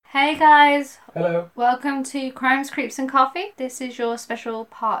Hey guys, Hello. welcome to Crimes, Creeps and Coffee. This is your special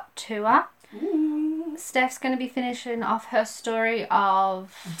part tour. Steph's going to be finishing off her story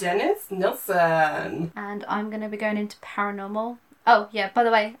of Dennis Nilsen. and I'm going to be going into paranormal. Oh yeah, by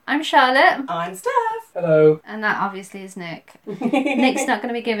the way, I'm Charlotte. I'm Steph. Hello. And that obviously is Nick. Nick's not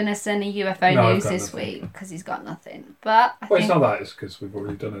going to be giving us any UFO No, I've news got this nothing. week because he's got nothing. But I Well, think it's not that. It's because we've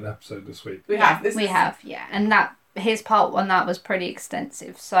already done an episode this week. We have. we have, yeah. And that his part on that was pretty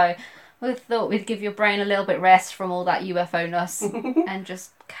extensive. So we thought we'd give your brain a little bit rest from all that UFO-ness and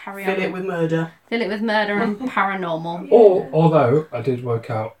just carry on. Fill it with murder. Fill it with murder and paranormal. Or, although I did work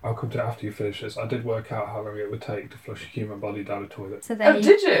out, I'll come to it after you finish this, I did work out how long it would take to flush a human body down a toilet. So there Oh, you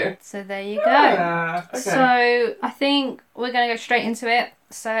did you? So there you go. Ah, okay. So I think we're going to go straight into it.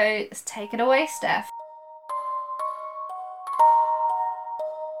 So let's take it away, Steph.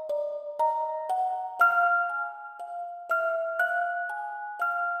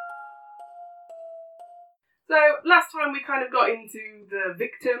 So last time we kind of got into the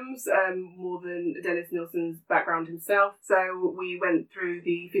victims more than Dennis Nilsen's background himself. So we went through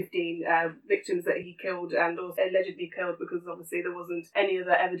the 15 victims that he killed and also allegedly killed, because obviously there wasn't any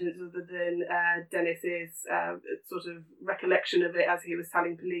other evidence other than Dennis's sort of recollection of it as he was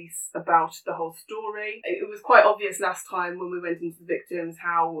telling police about the whole story. It was quite obvious last time when we went into the victims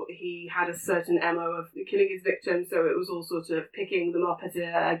how he had a certain MO of killing his victims. So it was all sort of picking them up at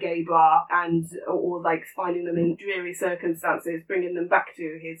a gay bar or like finding them in dreary circumstances, bringing them back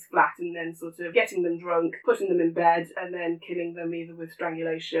to his flat and then sort of getting them drunk, putting them in bed and then killing them either with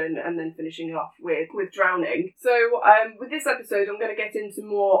strangulation and then finishing off with drowning. So with this episode I'm going to get into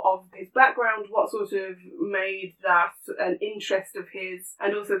more of his background, what sort of made that an interest of his,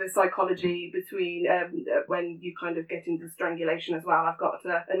 and also the psychology between when you kind of get into strangulation as well. I've got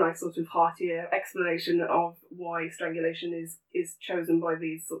a nice sort of heartier explanation of why strangulation is chosen by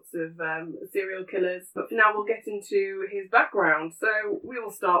these sorts of serial killers. But for now we'll get into his background. So we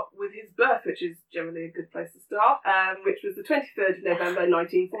will start with his birth, which is generally a good place to start, which was the 23rd of November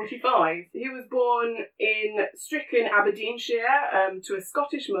 1945. He was born in Strickland, Aberdeenshire, to a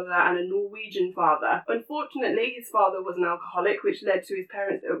Scottish mother and a Norwegian father. Unfortunately, his father was an alcoholic, which led to his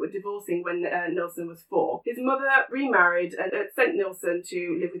parents divorcing when Nilsen was 4. His mother remarried and sent Nilsen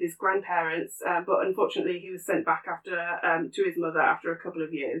to live with his grandparents, but unfortunately he was sent back after to his mother after a couple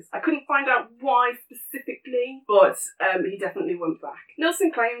of years. I couldn't find out why specifically, but he definitely went back.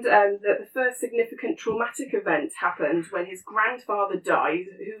 Nilsen claimed that the first significant traumatic event happened when his grandfather died,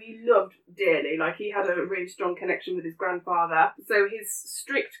 who he loved dearly. Like, he had a really strong connection with his grandfather. So his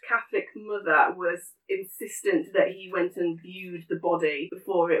strict Catholic mother was insistent that he went and viewed the body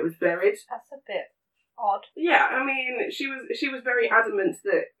before it was buried. That's a bit odd. Yeah, I mean, she was very adamant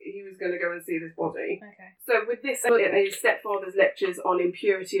that he was going to go and see this body. Okay. So with this and his stepfather's lectures on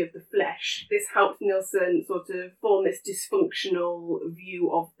impurity of the flesh, this helped Nilsen sort of form this dysfunctional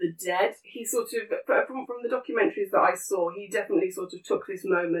view of the dead. He sort of, from the documentaries that I saw, he definitely sort of took this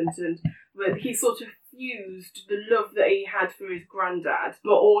moment and he sort of fused the love that he had for his granddad,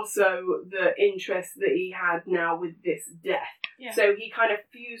 but also the interest that he had now with this death. Yeah. So he kind of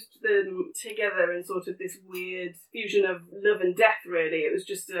fused them together in sort of this weird fusion of love and death, really. It was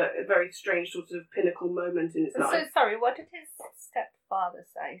just a very strange sort of pinnacle moment in his So life. sorry, what did his stepfather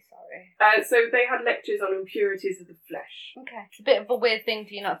say? Sorry. So they had lectures on impurities of the flesh. Okay. It's a bit of a weird thing,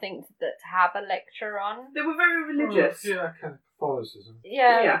 do you not think, that to have a lecture on? They were very religious. Yeah, kind of Catholicism.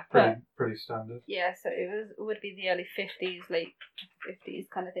 Yeah. Yeah. Pretty standard. Yeah, so it would be the early 50s, late 50s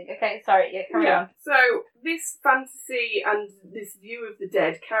kind of thing. Okay, sorry, yeah, carry on. So this fantasy and this view of the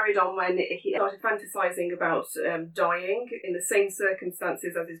dead carried on when he started fantasizing about dying in the same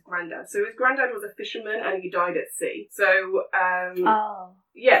circumstances as his granddad. So his granddad was a fisherman and he died at sea. So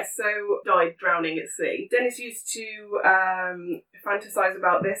yes, so died drowning at sea. Dennis used to fantasize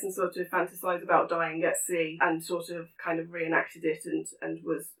about this and sort of fantasize about dying at sea and sort of kind of reenacted it and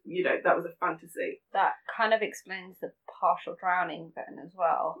was, you know, that was a fantasy. That kind of explains the partial drowning then as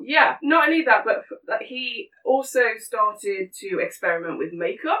well. Yeah, not only that, but he also started to experiment with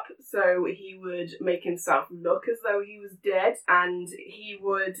makeup. So he would make himself look as though he was dead, and he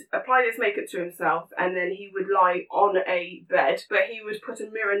would apply this makeup to himself, and then he would lie on a bed, but he would put a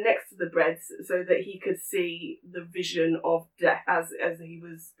mirror next to the bed so that he could see the vision of death as he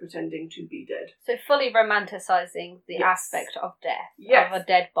was pretending to be dead. So fully romanticising the Yes. aspect of death, Yes. of a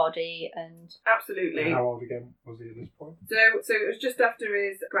dead body, and Absolutely. And how old again was he at this point? So it was just after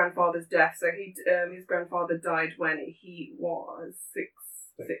his grandfather's death. So his grandfather died when he was 6.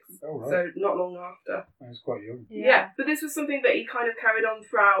 1996. Oh, right. So not long after. That's quite young. Yeah, but this was something that he kind of carried on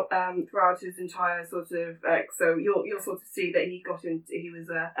throughout his entire sort of. So you'll sort of see that he was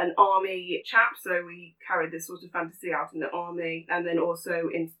an army chap, so he carried this sort of fantasy out in the army, and then also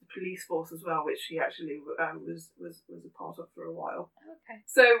into the police force as well, which he actually was a part of for a while. Okay.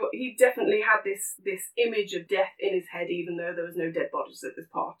 So he definitely had this image of death in his head, even though there was no dead bodies at this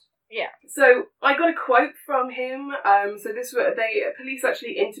part. Yeah. So I got a quote from him. Police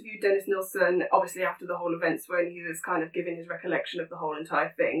actually interviewed Dennis Nilsen, obviously after the whole events, when he was kind of giving his recollection of the whole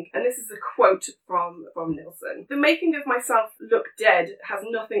entire thing. And this is a quote from Nilsen. "The making of myself look dead has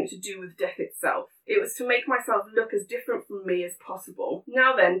nothing to do with death itself. It was to make myself look as different from me as possible.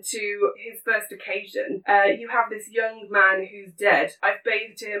 Now then, to his first occasion, you have this young man who's dead. I've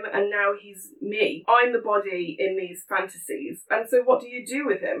bathed him and now he's me. I'm the body in these fantasies. And so what do you do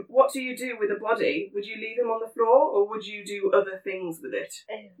with him? What do you do with a body? Would you leave him on the floor or would you do other things with it?"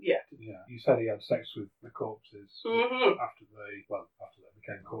 Yeah. Yeah. You said he had sex with the corpses Mm-hmm. after they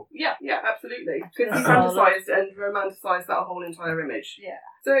became corpses. Yeah, absolutely. Because he Oh, fantasised and romanticised that whole entire image. Yeah.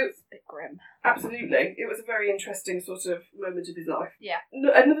 So, It's a bit grim. absolutely. It was a very interesting sort of moment of his life. Yeah.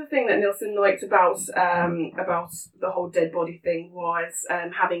 Another thing that Nilsen liked about the whole dead body thing was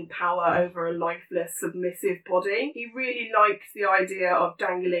having power over a lifeless, submissive body. He really liked the idea of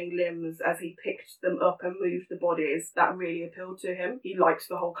dangling limbs as he picked them up and moved the bodies. That really appealed to him. He liked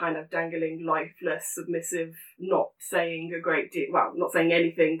the whole kind of dangling, lifeless, submissive, not saying a great deal, well, not saying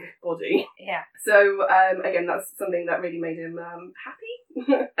anything body. Yeah. So, again, that's something that really made him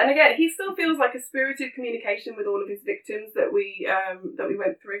happy. And again, he still feels like a spirited communication with all of his victims that we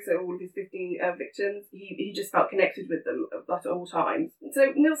went through. So all of his 15 victims, he just felt connected with them at all times.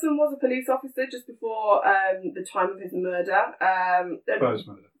 So Nilsen was a police officer just before the time of his murder.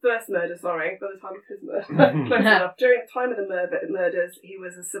 First murder, sorry, by the time of his murder. Close enough. During the time of the murders, he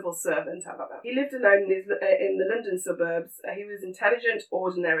was a civil servant. How about that? He lived alone in the London suburbs. He was intelligent,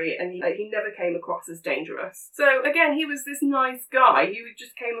 ordinary, and he never came across as dangerous. So again, he was this nice guy. He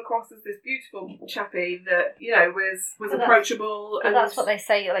just came across as this beautiful chappie that, you know, was approachable. But that's what they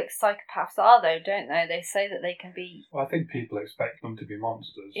say, like, psychopaths are, though, don't they? They say that they can be... Well, I think people expect them to be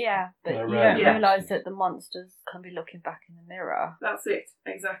monsters. Yeah, but They're you rare don't realise monsters. that the monsters can be looking back in the mirror. That's it,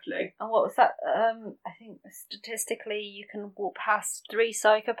 exactly. And what was that? I think statistically you can walk past 3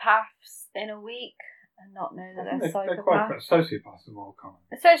 psychopaths in a week and not know that they're They're quite psychopaths. sociopaths are more common.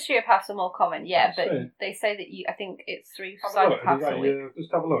 Sociopaths are more common, yeah, but So- they say that I think it's 3 Have a look. psychopaths a week.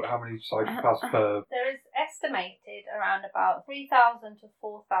 Just have a look at how many psychopaths per... There is estimated around about 3,000 to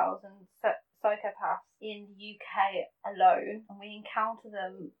 4,000 psychopaths in the UK alone, and we encounter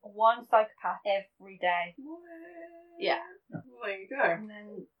them, 1 psychopath every day. Yeah. Well, there you go. And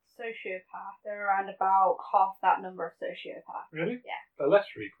then sociopath, they're around about half that number of sociopaths. Really? Yeah. They're less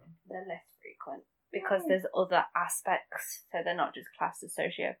frequent. They're less frequent because there's other aspects, so they're not just classed as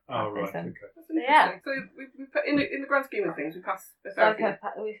sociopathism. Oh, right, okay. That's interesting. Yeah. So we put in the grand scheme of things, we pass a therapy.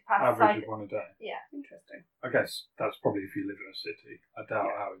 We've passed Average of one a day. Yeah. Interesting. I guess that's probably if you live in a city. I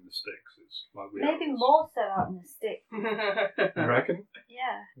doubt out in the sticks it's like we Maybe are. more so out in the sticks. You reckon?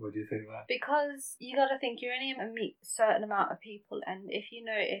 Yeah. What do you think of that? Because you got to think you're only going to meet a certain amount of people, and if you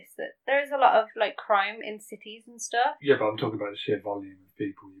notice that there is a lot of like crime in cities and stuff. Yeah, but I'm talking about the sheer volume of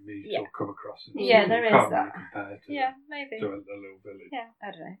people you meet Yeah. or come across. In the Yeah, city. there You is can't that. really compare to, Yeah, maybe. to a little village. Yeah, I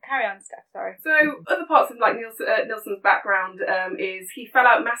don't know. Carry on, Steph. Sorry. So other parts of like Nilsen's background is he fell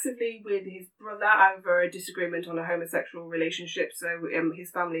out massively with his brother over a disagreement on a homosexual relationship. So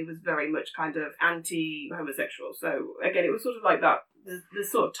his family was very much kind of anti-homosexual. So again, it was sort of like that. The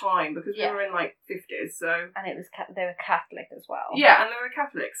sort of time because Yeah. we were in like 50s, so And it was they were Catholic as well. yeah, and they were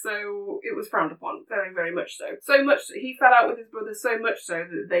Catholic, so it was frowned upon, very, very much so. So much he fell out with his brother, so much so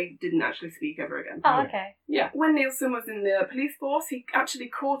that they didn't actually speak ever again. Oh, okay. Yeah. When Nilsen was in the police force, he actually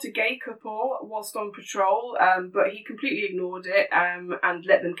caught a gay couple whilst on patrol, but he completely ignored it and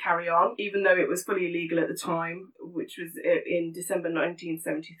let them carry on, even though it was fully illegal at the time, which was in December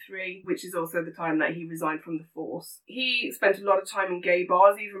 1973, which is also the time that he resigned from the force. He spent a lot of time in gay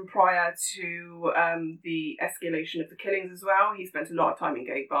bars, even prior to the escalation of the killings as well. He spent a lot of time in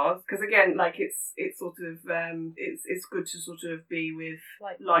gay bars, because again, like it's sort of it's good to sort of be with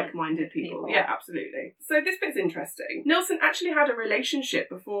like-minded people. Yeah, absolutely. So this bit's interesting. Nilsen actually had a relationship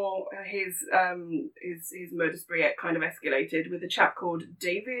before his murder spree kind of escalated with a chap called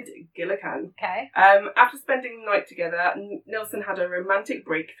David Gillican. Okay. After spending the night together, Nilsen had a romantic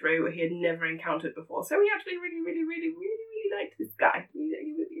breakthrough he had never encountered before. So he actually really, really, really, really, really liked this guy.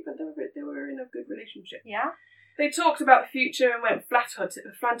 They were in a good relationship. Yeah. They talked about the future and went flat hunting.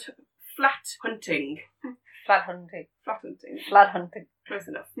 Flat hunting. Flat hunting. Flat hunting. Close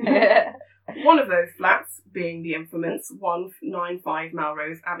enough. One of those flats being the infamous 195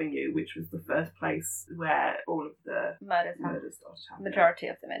 Melrose Avenue, which was the first place where all of the Murders started happening. Majority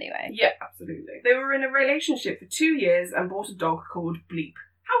of them, anyway. Yeah, absolutely. They were in a relationship for 2 years and bought a dog called Bleep.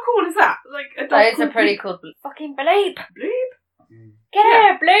 How cool is that? Like a dog That is a called pretty Bleep. cool. Fucking bleep. Bleep? Get Yeah.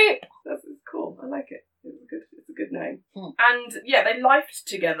 here, bleep. That's cool. I like it. It's a good name. Hmm. And yeah, they lifed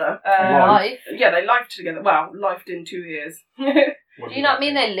together. Life. Yeah, they lifed together. Well, lifed in 2 years. Do you not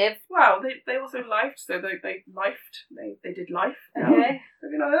mean they live? Wow, they also lifed, so they lifed. They did life. Okay.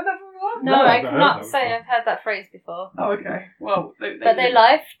 Have you not heard that before? No, No, I I've heard cannot that say before. I've heard that phrase before. Oh, okay. Well, they But they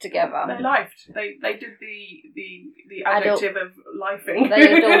life together. They lifed. They did the Adult- adjective of lifing.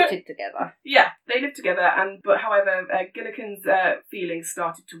 They adulted together. Yeah, they lived together, but however, Gilligan's feelings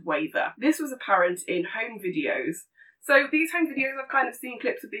started to waver. This was apparent in home videos. So these home videos, I've kind of seen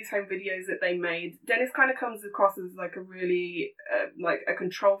clips of these home videos that they made. Dennis kind of comes across as like a really, like a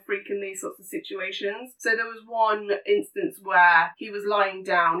control freak in these sorts of situations. So there was one instance where he was lying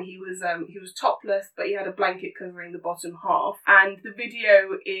down, he was topless, but he had a blanket covering the bottom half. And the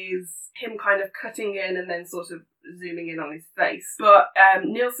video is him kind of cutting in and then sort of zooming in on his face. But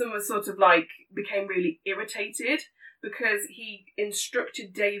Nielsen was sort of like, became really irritated, because he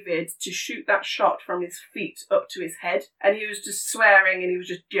instructed David to shoot that shot from his feet up to his head, and he was just swearing and he was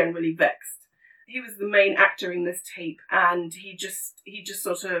just generally vexed. He was the main actor in this tape, and he just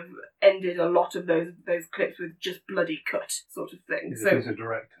sort of ended a lot of those clips with just bloody cut sort of thing. He's a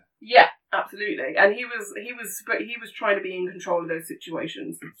director. Yeah, absolutely. And he was trying to be in control of those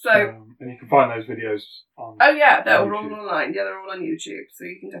situations. So and you can find those videos on. oh yeah, they're all YouTube. online. Yeah, they're all on YouTube, so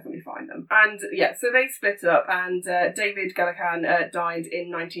you can definitely find them. And yeah, so they split up, and David Gallican died in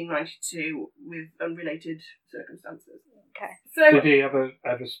 1992 with unrelated circumstances. Okay. So Did he ever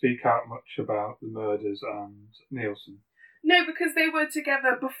speak out much about the murders and Nielsen? no, because they were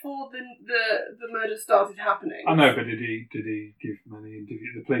together before the murder started happening. I know, but did he give many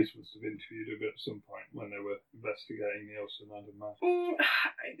interviews? The police must have interviewed him at some point when they were investigating Nielsen and Matt.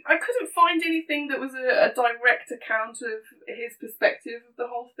 I couldn't find anything that was a direct account of his perspective of the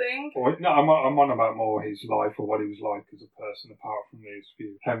whole thing. Or, no, I'm on about more his life or what he was like as a person, apart from these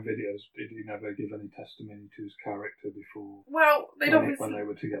few home videos. Did he never give any testimony to his character before Well, when they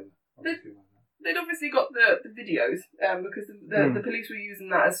were together? They'd obviously got the videos because the police were using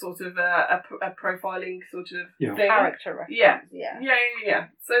that as sort of a profiling sort of thing. Character reference. Yeah.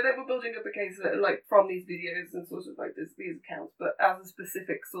 So they were building up a case like from these videos and sort of like these accounts, but as a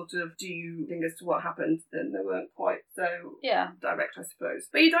specific sort of do you think as to what happened, then they weren't quite so direct, I suppose.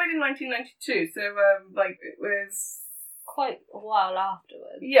 But he died in 1992, so it was Quite a while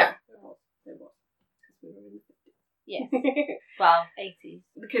afterwards. yeah, it was because we were in the 50s. Yes. Well, 80s.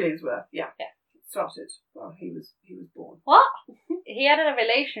 The killings were Yeah. started. Well, he was born. What? He had a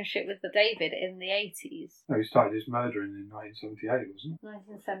relationship with the David in the 80s. No, he started his murdering in 1978, wasn't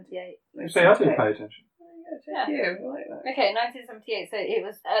 1978. it? See, I didn't pay attention. Thank you. I like that. Okay, 1978. So it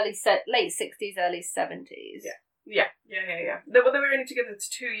was late 60s, early 70s. Yeah. They were only together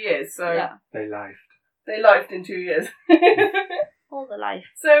 2 years, so Yeah. They lied. they lived in 2 years. All the life.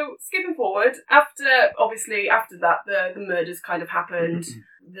 So skipping forward, after that, the murders kind of happened.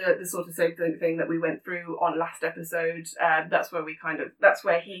 The sort of same thing that we went through on last episode. That's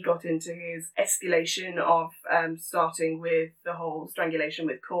where he got into his escalation of starting with the whole strangulation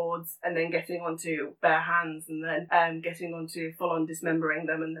with cords, and then getting onto bare hands, and then getting onto full on dismembering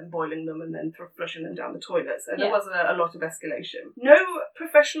them, and then boiling them, and then flushing them down the toilet. So there was a lot of escalation. No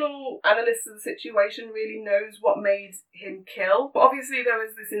professional analyst of the situation really knows what made him kill. But obviously there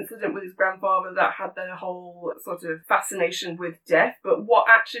was this incident with his grandfather that had the whole sort of fascination with death. But what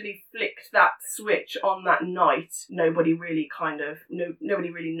actually flicked that switch on that night, nobody really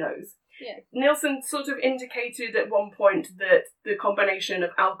knows. Yeah. Nielsen sort of indicated at one point that the combination of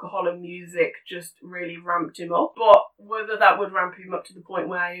alcohol and music just really ramped him up, but whether that would ramp him up to the point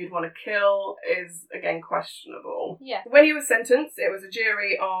where he'd want to kill is again questionable. Yeah. When he was sentenced, it was a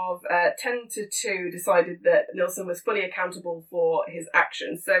jury of 10-2 decided that Nielsen was fully accountable for his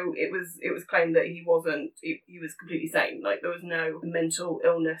actions. So it was claimed that he was completely sane. Like there was no mental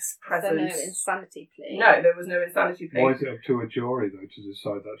illness present. So no insanity plea. No, there was no insanity plea. Why is it up to a jury, though, to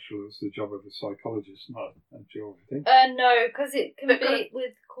decide that? Sure, it's the job of a psychologist, not a jury, I think. No, because it can be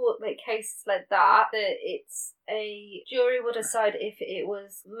with court cases like that it's a jury would decide if it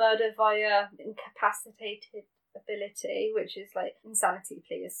was murder via incapacitated ability, which is like insanity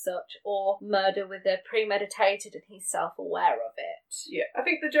plea as such, or murder with a premeditated and he's self-aware of it. Yeah, I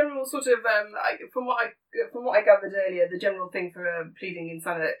think the general sort of from what I gathered earlier, the general thing for pleading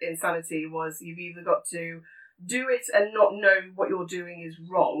insanity was you've either got to do it and not know what you're doing is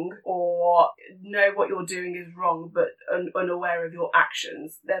wrong, or know what you're doing is wrong but unaware of your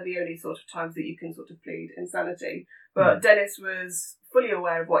actions. They're the only sort of times that you can sort of plead insanity. But Dennis was fully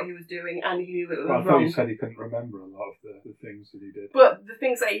aware of what he was doing and he knew it was Well, I thought wrong. you said he couldn't remember a lot of the things that he did. But the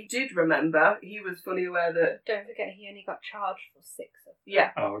things that he did remember, he was fully aware that... Don't forget, he only got charged for 6 of them.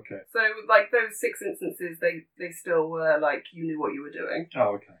 Yeah. Oh, okay. So, like, those 6 instances, they still were, like, you knew what you were doing.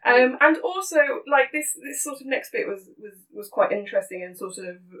 Oh, okay. And also, like, this sort of next bit was quite interesting and sort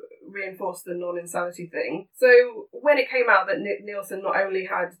of reinforced the non-insanity thing. So, when it came out that Nielsen not only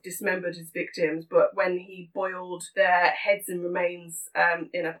had dismembered his victims, but when he boiled their heads and remains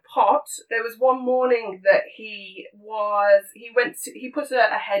in a pot, there was one morning that he put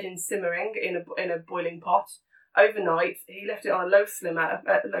a head in simmering in a boiling pot. Overnight, he left it on a low simmer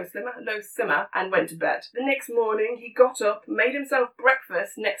and went to bed. The next morning, he got up, made himself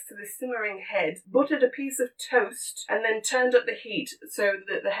breakfast next to the simmering head, buttered a piece of toast, and then turned up the heat so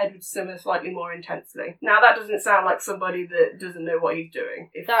that the head would simmer slightly more intensely. Now, that doesn't sound like somebody that doesn't know what he's doing.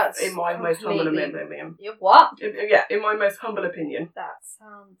 That's in my most humble opinion. You what? Yeah, in my most humble opinion. That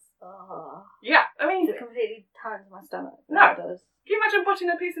sounds... Yeah, I mean... It completely turns my stomach. No. It does. Can you imagine putting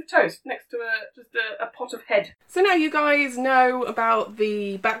a piece of toast next to a pot of head? So now you guys know about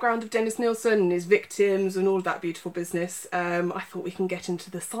the background of Dennis Nielsen and his victims and all of that beautiful business. I thought we can get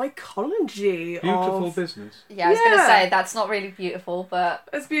into the psychology Beautiful of... business. Yeah, I was going to say, that's not really beautiful, but...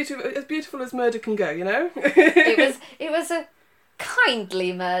 As beautiful as murder can go, you know? it was a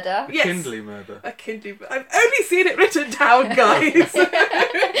kindly murder. Yes. Kindly murder. A kindly... I've only seen it written down, guys.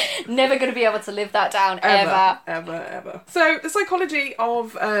 Never going to be able to live that down, Ever. So the psychology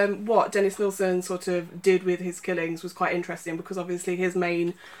of what Dennis Nielsen sort of did with his killings was quite interesting, because obviously his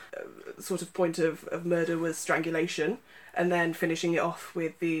main sort of point of murder was strangulation, and then finishing it off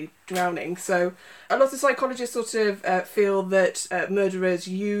with the drowning. So a lot of psychologists sort of feel that murderers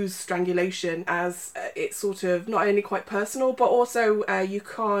use strangulation as it's sort of not only quite personal, but also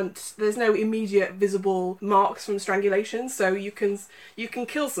there's no immediate visible marks from strangulation, so you can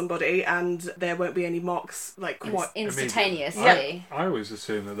kill somebody and there won't be any marks like quite instantaneously. I always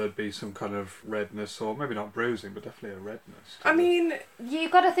assume that there'd be some kind of redness, or maybe not bruising, but definitely a redness. I mean, you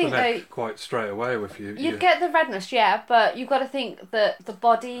got to think though, quite straight away with you. You get the redness, yeah, but you've got to think that the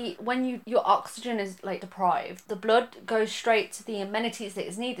body, when your oxygen is like deprived, the blood goes straight to the amenities that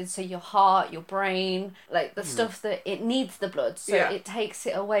is needed. So your heart, your brain, like the stuff that it needs the blood. So it takes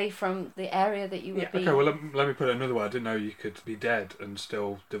it away from the area that you would be. Okay, well let me put it another way. I didn't know you could be dead and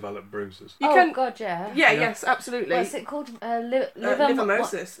still develop bruises. God, yeah. Yes, absolutely. What's it called? Liver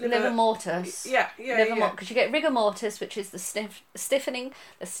mortis. Liver mortis. Yeah. Because you get rigor mortis, which is the stiffening.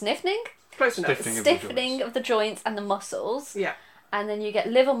 Close enough. Stiffening of the joints and the muscles. Yeah. And then you get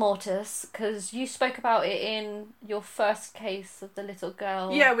liver mortis, because you spoke about it in your first case of the little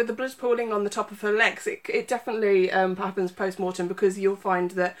girl. Yeah, with the blood pooling on the top of her legs. It definitely happens post-mortem, because you'll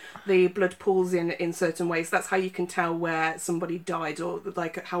find that the blood pools in certain ways. That's how you can tell where somebody died, or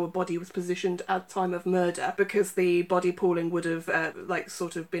like how a body was positioned at the time of murder, because the body pooling would have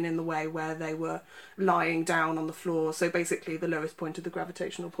sort of been in the way where they were lying down on the floor. So basically the lowest point of the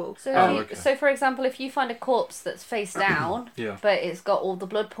gravitational pull. So, so for example, if you find a corpse that's face down, but it's got all the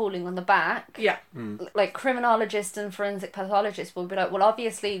blood pooling on the back. Yeah. Like criminologists and forensic pathologists will be like, well,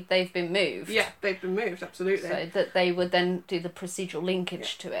 obviously they've been moved. Yeah, they've been moved, absolutely. So that they would then do the procedural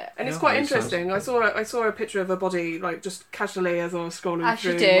linkage to it. And it's quite interesting. I saw a picture of a body like just casually as I was scrolling as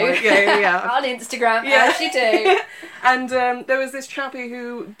through. You do. Like, yeah. On Instagram, as you do. And there was this chappie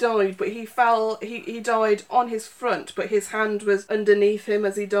who died, but he fell. He died on his front, but his hand was underneath him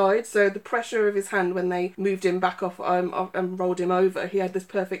as he died. So the pressure of his hand when they moved him back off and rolled him over, he had this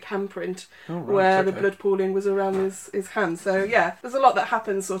perfect handprint where the blood pooling was around his hand. So yeah, there's a lot that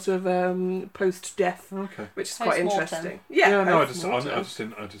happens sort of post-death, which is quite interesting.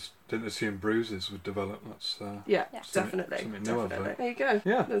 I just didn't assume bruises would develop. That's definitely. Something new. There you go.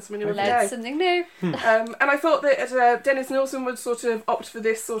 Yeah, there's something new. Something new. And I thought that Dennis Nielsen would sort of opt for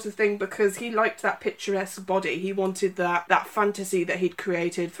this sort of thing because he liked that picturesque body. He wanted that fantasy that he'd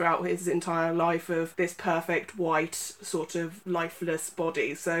created throughout his entire life of this perfect white sort of lifeless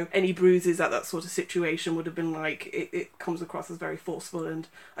body. So any bruises at that sort of situation would have been like it comes across as very forceful, and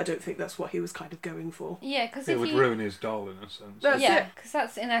I don't think that's what he was kind of going for. Yeah, because it would ruin his doll in a sense. Because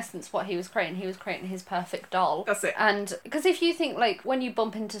that's in essence essence, what he was creating his perfect doll. That's it. And because if you think, like, when you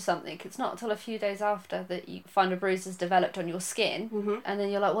bump into something, it's not until a few days after that you find a bruise has developed on your skin, and then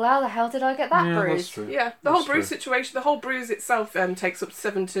you're like, well, how the hell did I get that bruise? That's true. Yeah, the whole bruise situation, the whole bruise itself takes up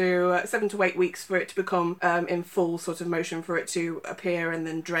 7 to 8 weeks for it to become in full sort of motion, for it to appear and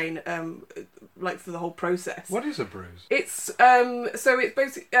then drain, like for the whole process. What is a bruise? It's so it's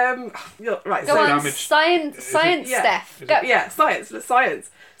basically right. Go so on, damage- science, Steph. Go. yeah, science.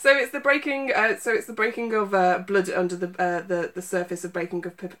 So it's the breaking. Of blood under the surface of breaking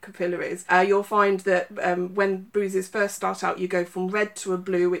of capillaries. You'll find that when bruises first start out, you go from red to a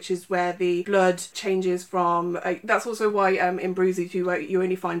blue, which is where the blood changes from. That's also why in bruises you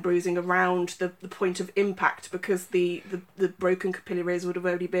only find bruising around the point of impact, because the broken capillaries would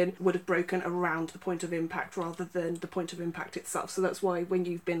have broken around the point of impact rather than the point of impact itself. So that's why when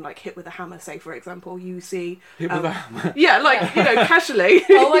you've been like hit with a hammer, say for example, you see Hit with a hammer? yeah, like casually.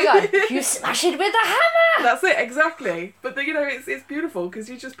 Oh my god, you smash it with a hammer! That's it, exactly. But it's beautiful because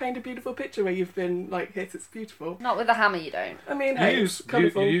you just paint a beautiful picture where you've been like hit. It's beautiful. Not with a hammer, you don't. I mean, hey, it's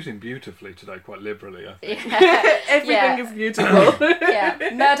colourful. You're using beautifully today, quite liberally, I think. Yeah. Everything is beautiful. Yeah.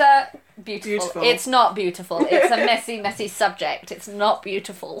 Murder, beautiful. Beautiful. It's not beautiful. It's a messy subject. It's not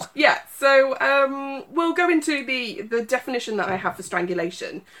beautiful. Yeah, so we'll go into the definition that I have for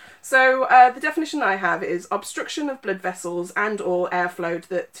strangulation. So the definition that I have is obstruction of blood vessels and or airflow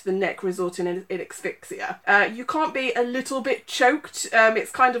to the neck resulting in asphyxia. You can't be a little bit choked.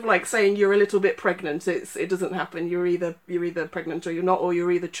 It's kind of like saying you're a little bit pregnant. It doesn't happen. You're either pregnant or you're not, or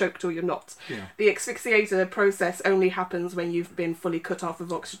you're either choked or you're not. Yeah. The asphyxiator process only happens when you've been fully cut off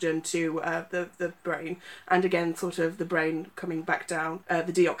of oxygen to the brain, and again sort of the brain coming back down,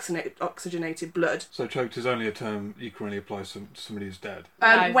 the deoxygenated blood. So choked is only a term you can really apply to somebody who's dead.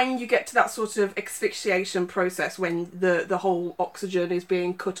 No. When you get to that sort of asphyxiation process, when the whole oxygen is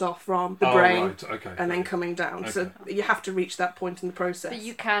being cut off from the brain, right. Okay. and then coming down. Okay. So you have to reach that point in the process. But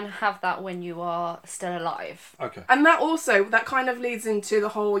you can have that when you are still alive. Okay. And that kind of leads into the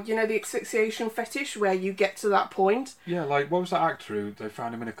whole, the asphyxiation fetish, where you get to that point. Yeah, like, what was that actor who they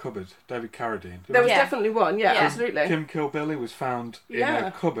found him in a cupboard? David Carradine. There was definitely one, yeah, absolutely. Kim Kilbilly was found in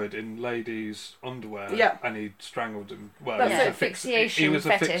a cupboard in ladies' underwear, and he strangled them. Well, That's it. Asphyxiation he was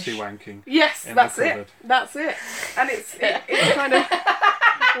fetish. wanking. Yes, that's it. That's it. And it's kind of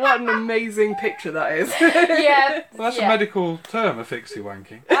what an amazing picture that is. Yeah. Well, that's a medical term,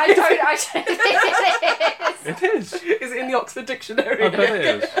 wanking. I don't think it is. It is. Is it in the Oxford Dictionary? I bet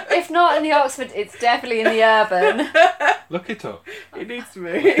it is. If not in the Oxford, it's definitely in the Urban. Look it up. It needs to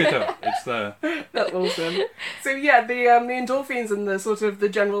be. Look it up. It's there. That's awesome. So yeah, the endorphins and the sort of the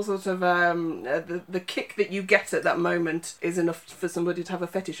general sort of the kick that you get at that moment is enough for somebody to have a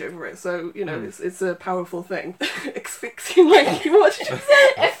fetish over it. So it's a powerful thing. Asphyxiating wanking. What did you say?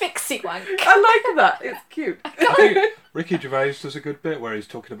 Asphyxi wank. I like that. It's cute. I think Ricky Gervais does a good bit where he's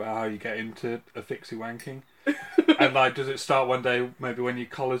talking about how you get into asphyxi wanking. And like, does it start one day maybe when your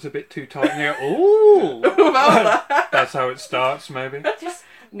collar's a bit too tight and you go, ooh? That's how it starts, maybe. Just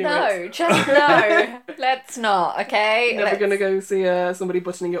no. Let's not, okay? Never going to go see somebody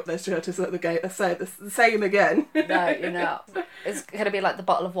buttoning up their shirt to say the same again. No, you're not. It's going to be like the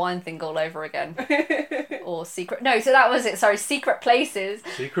bottle of wine thing all over again. Or secret... No, so that was it. Sorry, secret places.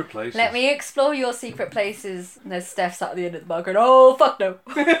 Secret places. Let me explore your secret places. And there's Steph sat at the end of the bar going, oh, fuck no.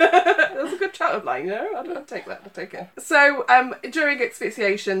 That's a good chat of like, I'll take that. I'll take it. So, during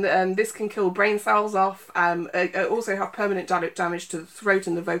asphyxiation, this can kill brain cells off. Also have permanent damage to the throat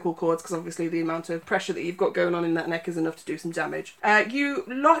and the vocal cords, because obviously the amount of pressure that you've got going on in that neck is enough to do some damage. You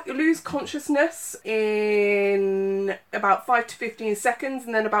lose consciousness in about 5 to 15 seconds,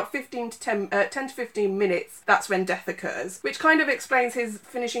 and then about 10 to 15 minutes, that's when death occurs, which kind of explains his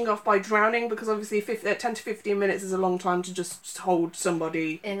finishing off by drowning, because obviously 10 to 15 minutes is a long time to just hold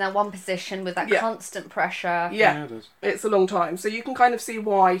somebody in that one position with that constant pressure. Yeah, it is. It's a long time, so you can kind of see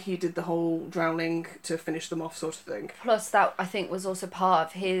why he did the whole drowning to finish them off sort of thing. Plus that, I think, was also part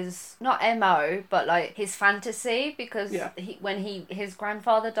of his, not MO, but like his fantasy, because when his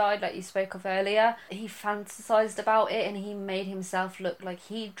grandfather died, like you spoke of earlier, he fantasized about it and he made himself look like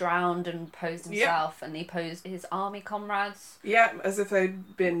he drowned and posed himself, and he posed his army comrades. Yeah, as if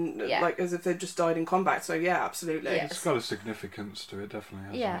they'd been, like, as if they'd just died in combat, so yeah, absolutely. It's got a significance to it,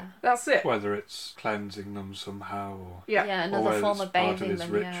 definitely, hasn't it? That's it. Well, whether it's cleansing them somehow or, Yeah. or another whether form it's of part of bathing his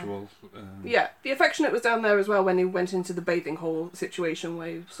them. ritual. Yeah, the affectionate was down there as well when he went into the bathing hall situation where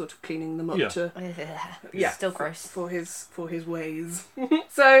he was sort of cleaning them up to Yeah. Still gross. for his ways.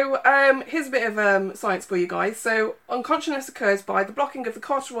 So here's a bit of science for you guys. So unconsciousness occurs by the blocking of the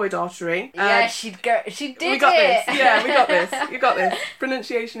carotid artery. Yeah, she did We got it. this. Yeah, we got this. You got this.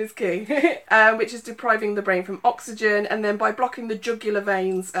 Pronunciation is key. Which is depriving the brain from oxygen, and then by blocking the jugular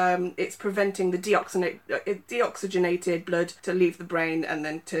veins, it's preventing the deoxygenated blood to leave the brain and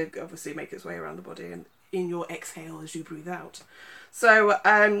then to obviously make its way around the body and in your exhale as you breathe out. So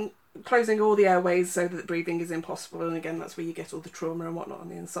closing all the airways so that breathing is impossible, and again that's where you get all the trauma and whatnot on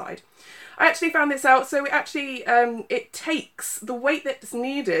the inside. I actually found this out. So it takes the weight that's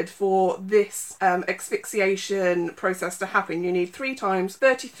needed for this asphyxiation process to happen. You need 3 times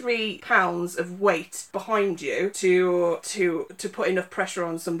 33 pounds of weight behind you to put enough pressure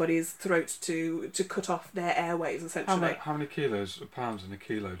on somebody's throat to cut off their airways, essentially. How many kilos, pounds in a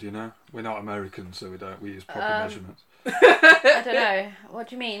kilo, do you know? We're not Americans, so we use proper measurements. I don't know. What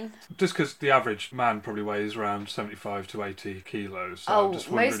do you mean? Just because the average man probably weighs around 75 to 80 kilos. So I'm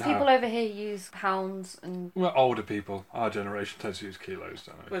just most wondering people over here use pounds and... Well, older people, our generation tends to use kilos,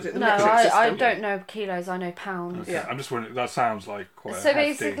 don't they? Was it the No, metric I system? don't know kilos, I know pounds. Okay. Yeah. I'm just wondering, that sounds like quite So a hefty...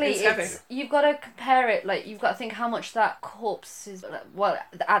 basically, It's heavy. you've got to compare it, like, you've got to think how much that corpse is, well,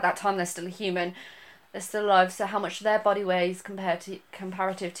 at that time they're still a human, they're still alive, so how much their body weighs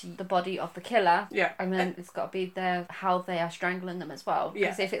comparative to the body of the killer. Yeah. And then it's got to be how they are strangling them as well. Yeah.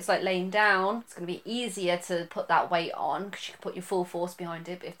 Because if it's like laying down, it's going to be easier to put that weight on because you can put your full force behind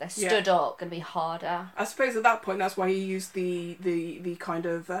it. But if they're stood up, it's going to be harder. I suppose at that point that's why you use the kind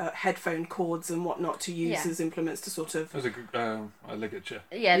of headphone cords and whatnot to use as implements to sort of... There's a ligature.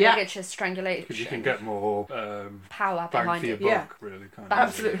 Yeah, Yeah. ligature strangulation. Because you can get more power bang behind for your it. Yeah. buck, really, kind of.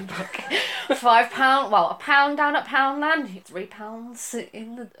 Absolutely. £5, well, a pound down at Poundland, £3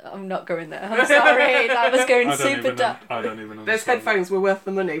 in the... I'm not going there. I'm sorry, that was going super dark. I don't even understand. Those headphones were worth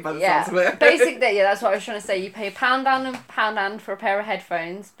the money by the Yeah, sounds of it. basically, yeah, that's what I was trying to say. You pay £1 down and £1 for a pair of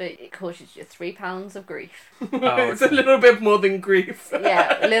headphones, but it causes you £3 of grief. Oh, It's a little bit more than grief.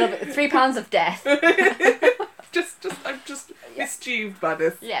 Yeah, a little bit. £3 of death. I'm just mischieved by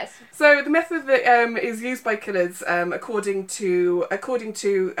this. Yes. So the method that is used by killers, according to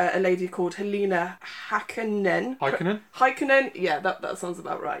a lady called Helena Heikkinen. Heikkinen, yeah, that sounds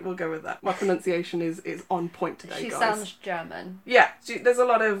about right. We'll go with that. My pronunciation is on point today, She guys. sounds German. Yeah, there's a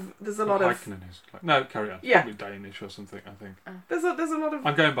lot of Heikkinen is like, no, carry on. Yeah. Probably Danish or something, I think. there's a lot of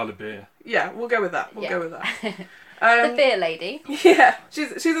I'm going by the beer. yeah. We'll go with that. Yeah. Go with that. The beer lady. Yeah,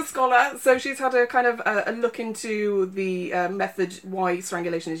 she's a scholar, so she's had a kind of a look into the method why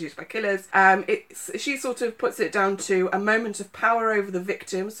strangulation is used by killers. She sort of puts it down to a moment of power over the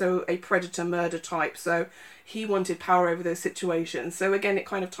victim, so a predator murder type. So he wanted power over those situations. So again, it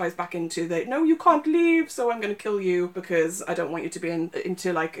kind of ties back into the no, you can't leave, so I'm going to kill you because I don't want you to be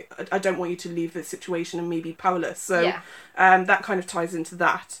I don't want you to leave this situation and me be powerless. So. Yeah. That kind of ties into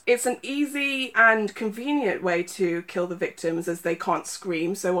that. It's an easy and convenient way to kill the victims as they can't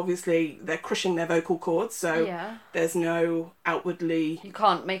scream. So obviously they're crushing their vocal cords. So there's no outwardly... You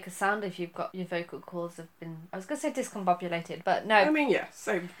can't make a sound if you've got your vocal cords have been... I was going to say discombobulated, but no. I mean, yeah.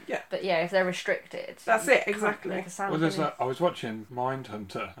 So, yeah. But yeah, if they're restricted. That's it, exactly. Make a sound, Well, there's I was watching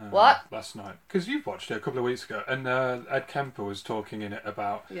Mindhunter last night. Because you've watched it a couple of weeks ago. And Ed Kemper was talking in it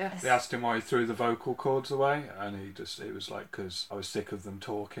about... Yes. They asked him why he threw the vocal cords away. And it was like, because I was sick of them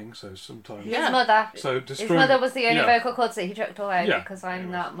talking. So sometimes... Yeah. His mother. So His mother was the only vocal cords that he chucked away because I'm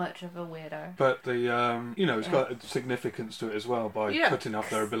was. that much of a weirdo. But it's got a significance to it as well by cutting off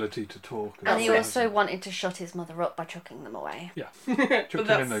their ability to talk. And he also wanted to shut his mother up by chucking them away. Yeah. Chucked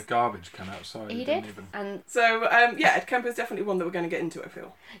them in the garbage can outside. He did. And so, Ed Kemper's definitely one that we're going to get into, I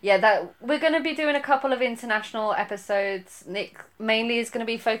feel. yeah, that we're going to be doing a couple of international episodes. Nick mainly is going to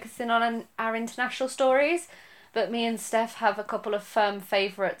be focusing on our international stories. But me and Steph have a couple of firm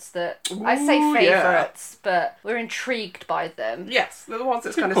favourites that... I say favourites, but we're intrigued by them. Yes, they're the ones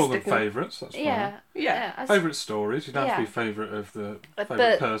that's you kind can of call them sticking... favourites, that's fine. Yeah. Favourite stories, you don't have to be favourite of the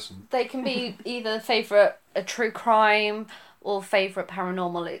favourite person. They can be either favourite a true crime or favourite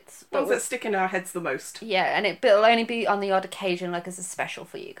paranormal. It's ones that stick in our heads the most. Yeah, and it'll only be on the odd occasion, like as a special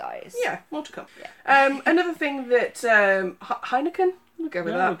for you guys. Yeah, more to come. Yeah. Another thing that Heineken, we'll go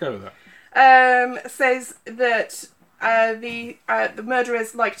with that. We'll go with that. Says that The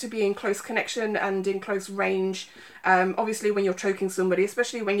murderers like to be in close connection and in close range. Obviously, when you're choking somebody,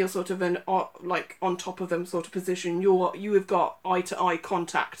 especially when you're sort of like on top of them sort of position, you have got eye to eye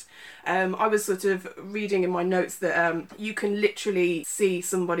contact. I was sort of reading in my notes that you can literally see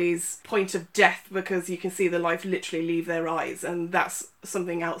somebody's point of death because you can see the life literally leave their eyes, and that's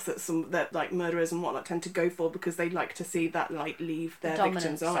something else that like murderers and whatnot tend to go for because they like to see that light leave their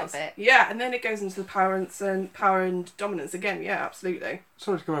victims' eyes. Of it. Yeah, and then it goes into the power and dominance again. Yeah, absolutely.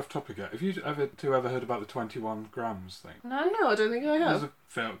 Sorry to go off topic again. Have you ever heard about the 21 grams thing? No, I don't think I There's have. a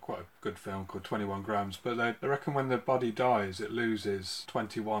film, quite a good film called 21 Grams, but they reckon when the body dies, it loses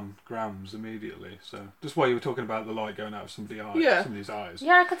 21 grams immediately. So just while you were talking about the light going out of somebody's eyes,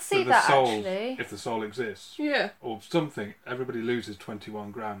 Yeah, I could see the that soul, actually. if the soul exists, Yeah. or something, everybody loses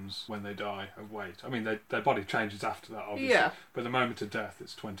 21 grams when they die of weight. I mean, their body changes after that, obviously. Yeah. But the moment of death,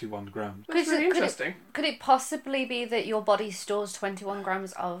 it's 21 grams. That's really interesting. Could it possibly be that your body stores 21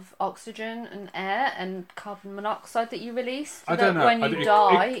 grams of oxygen and air and carbon monoxide that you release? I don't know. When you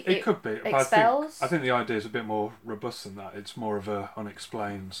die, it could be. But expels? I think the idea is a bit more robust than that. It's more of a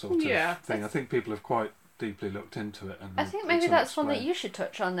unexplained sort of thing. I think people have quite deeply looked into it. And I think maybe that's one that you should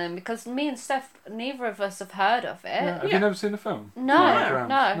touch on then, because me and Steph, neither of us have heard of it. Yeah. Have you never seen the film? No.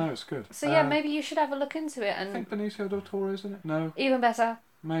 No, it's good. So yeah, maybe you should have a look into it. I And think Benicio del Toro, isn't it? No, even better.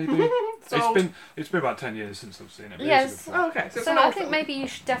 maybe. So- it's been about 10 years since I've seen it. But Yes. it's a good film. Oh, okay. So, it's So an I old think film. maybe you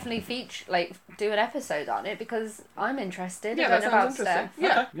should definitely do an episode on it, because I'm interested. Yeah, I that don't know sounds about interesting.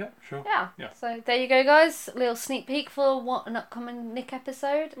 Steph. Yeah. Okay, yeah, sure. Yeah. Yeah. So there you go, guys. A little sneak peek for what an upcoming Nick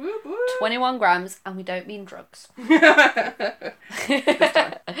episode. Whoop, whoop. 21 grams, and we don't mean drugs.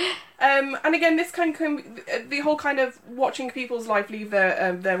 And again, this can the whole kind of watching people's life leave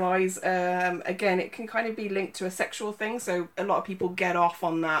their eyes. Again, it can kind of be linked to a sexual thing. So a lot of people get off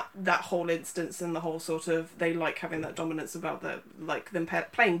on that whole instance and the whole sort of they like having that dominance about them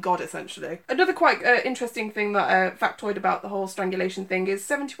playing God essentially. Another quite interesting thing that factoid about the whole strangulation thing is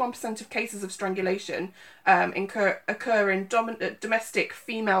 71% of cases of strangulation occur in domestic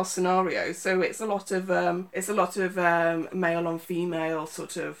female scenarios. So it's a lot of male on female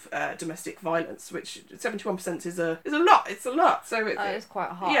sort of domestic violence, which 71% is a lot. It's a lot. So It's quite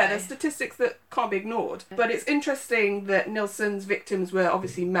high. yeah, there's statistics that can't be ignored. But it's interesting that Nilsson's victims were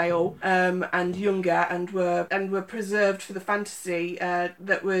obviously male and younger and were preserved for the fantasy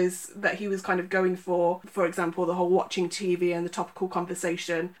that he was kind of going for. For example, the whole watching TV and the topical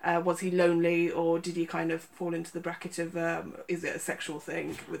conversation. Was he lonely, or did he kind of fall into the bracket of is it a sexual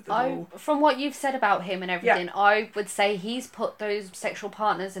thing with the whole... From what you've said about him and everything, I would say he's put those sexual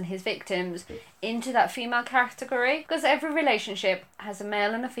partners and his victims into that female category, because every relationship has a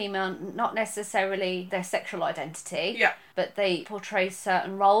male and a female, not necessarily their sexual identity, but they portray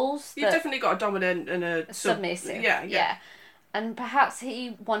certain roles. You've definitely got a dominant and a submissive. Yeah. And perhaps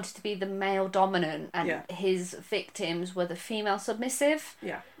he wanted to be the male dominant, and Yeah. his victims were the female submissive.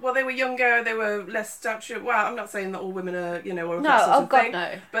 Yeah. Well, they were younger, they were less stature. Well, I'm not saying that all women are, or No, that sort oh of God, thing.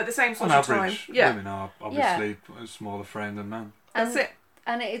 no. But at the same sort On of average, time, women are obviously a smaller frame than men. That's it.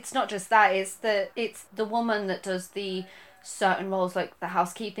 And it's not just that, it's the woman that does the certain roles, like the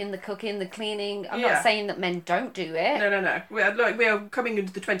housekeeping, the cooking, the cleaning. I'm not saying that men don't do it. No. We are coming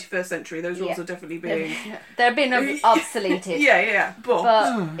into the 21ed century. Those roles are definitely being... They're being obsoleted. Yeah.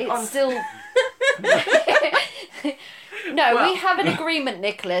 But it's still... No, we have an agreement,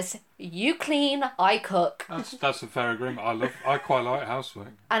 Nicholas. You clean, I cook. That's a fair agreement. I quite like housework.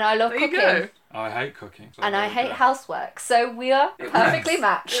 And I love There cooking. you go. I hate cooking. So And I hate yeah. housework. So we are perfectly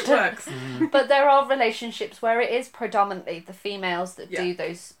matched. It works. But there are relationships where it is predominantly the females that Yeah. do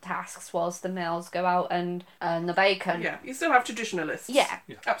those tasks whilst the males go out and earn the bacon. Yeah, you still have traditionalists. Yeah.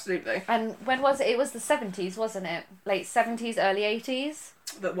 Absolutely. And when was it? It was the 70s, wasn't it? Late 70s, early 80s?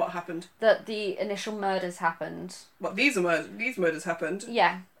 That what happened? That the initial murders happened. What, these murders happened?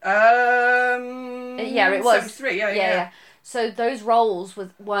 Yeah. Yeah, it was. 73, yeah. So those roles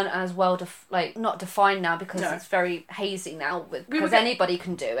weren't as well, not defined now, because No. it's very hazy now, We because were anybody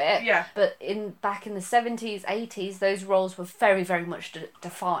can do it. Yeah. But back in the 70s, 80s, those roles were very, very much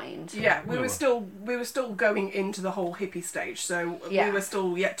defined. Yeah, we were still going into the whole hippie stage, so Yeah. we were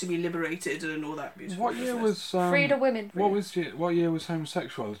still yet to be liberated and all that beautiful. What year business. was Free to women. What year was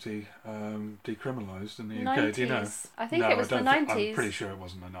homosexuality decriminalised in the UK? Do you know? 90s. I think No, it was the don't think- 90s. I'm pretty sure it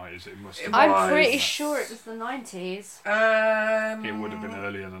wasn't the 90s. It must have It been. I'm pretty was. sure it was the 90s. It would have been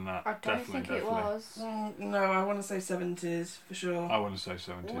earlier than that. I don't think it was. No, I want to say 70s for sure. I want to say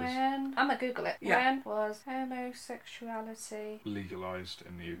 70s. When? I'm going to Google it. Yeah. When was homosexuality Legalised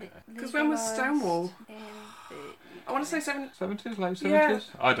in the UK. Because when was Stonewall? in the I want to say 70s, late 70s? Yeah.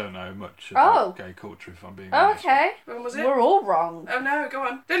 I don't know much about gay culture, if I'm being honest. Okay. When was it? We're all wrong. Oh no, go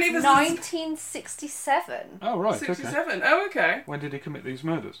on. Don't leave us. 1967. Oh, right, okay. 67. Oh, okay. When did he commit these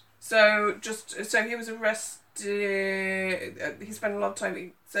murders? So he was arrested. He spent a lot of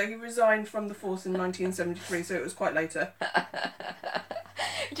time. So he resigned from the force in 1973. So it was quite later.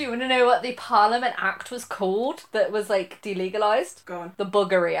 Do you want to know what the Parliament Act was called that was like delegalised? Go on. The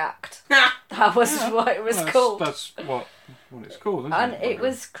Buggery Act. That was what it was called. That's what it's called, isn't And it? it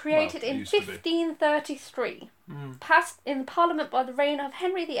was created in 1533. Passed in Parliament by the reign of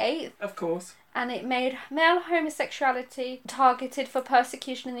Henry VIII. Of course. And it made male homosexuality targeted for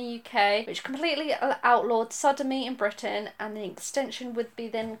persecution in the UK, which completely outlawed sodomy in Britain, and the extension would be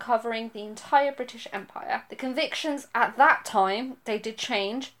then covering the entire British Empire. The convictions at that time, they did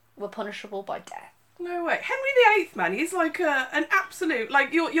change, were punishable by death. No way. Henry VIII, man, he's like an absolute,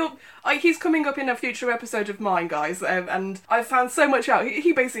 like, he's coming up in a future episode of mine, guys, and I've found so much out.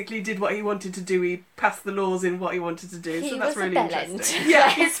 He basically did what he wanted to do. He passed the laws in what he wanted to do, so that's really interesting.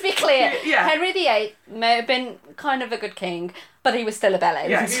 Yeah, let's be clear. Yeah. Henry VIII may have been kind of a good king, but he was still a bellend.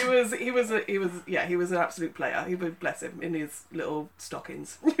 Yeah, he was an absolute player. He would bless him in his little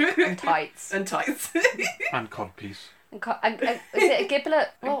stockings. And tights. And tights. And codpiece. And is it a giblet?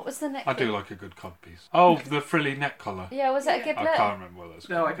 What was the neck? I do like a good codpiece. Oh, the frilly neck collar. Yeah, was it a giblet? I can't remember what that's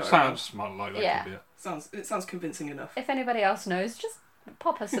called. No, I can't Sounds smart like that Yeah. could be it. It sounds convincing enough. If anybody else knows, just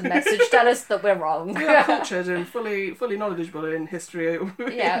pop us a message. Tell us that we're wrong. We are cultured and fully knowledgeable in history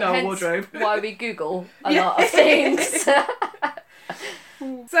Yeah, in our hence wardrobe. why we Google a lot of things.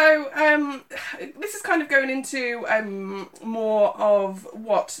 So, this is kind of going into more of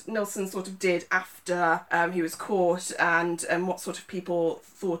what Nilsen sort of did after he was caught, and what sort of people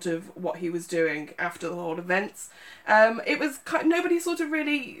thought of what he was doing after the whole events. It was nobody sort of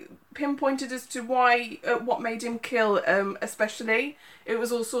really pinpointed as to why, what made him kill, especially. It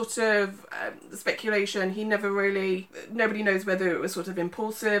was all sort of speculation. Nobody knows whether it was sort of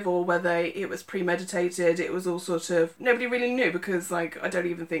impulsive or whether it was premeditated. It was all sort of, nobody really knew, because, like, I don't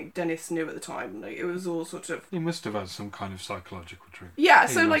even think Dennis knew at the time. Like, it was all sort of... He must have had some kind of psychological trick. Yeah,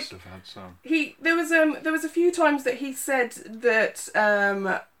 He so, must like, have had some. there was a few times that he said that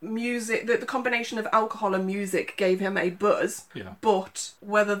music, that the combination of alcohol and music gave him a buzz. Yeah. But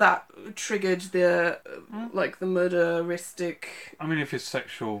whether that triggered the like the murderistic... I mean, if his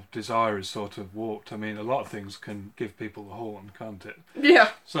sexual desire is sort of warped, I mean, a lot of things can give people the horn, can't it? Yeah.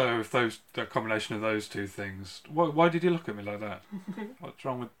 So if the combination of those two things, why did you look at me like that? What's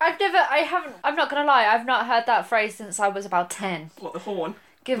wrong with? I'm not gonna lie, I've not heard that phrase since I was about 10. What, the horn?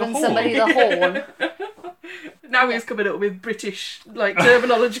 Giving The horn? somebody the horn. Now he's coming up with British, like,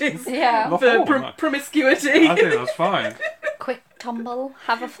 terminologies Yeah. The for horn? promiscuity. I think that's fine. Quick tumble,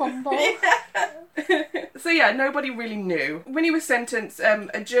 have a fumble. So yeah, nobody really knew. When he was sentenced,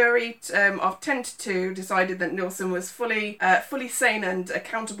 a jury of 10 to 2 decided that Nilsen was fully sane and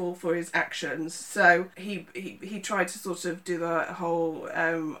accountable for his actions. So he tried to sort of do the whole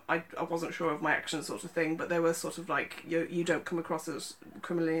I wasn't sure of my actions sort of thing, but they were sort of like, you don't come across as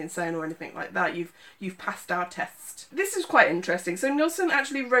criminally insane or anything like that. You've passed our test. This is quite interesting. So Nilsen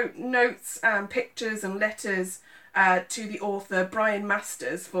actually wrote notes, pictures and letters to the author Brian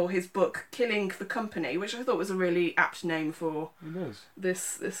Masters for his book Killing the Company, which I thought was a really apt name for It is.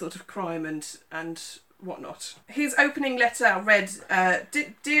 this sort of crime and whatnot. His opening letter read,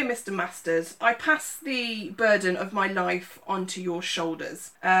 Dear Mr. Masters, I pass the burden of my life onto your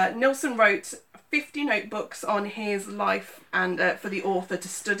shoulders. Nilsen wrote 50 notebooks on his life and for the author to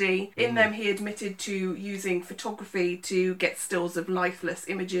study. In them he admitted to using photography to get stills of lifeless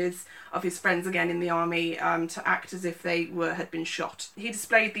images of his friends again in the army to act as if they had been shot. He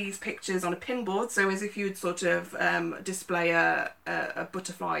displayed these pictures on a pinboard, so as if you would sort of display a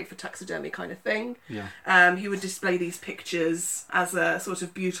butterfly for taxidermy kind of thing. Yeah. He would display these pictures as a sort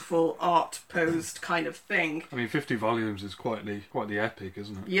of beautiful art posed kind of thing. I mean, 50 volumes is quite the epic,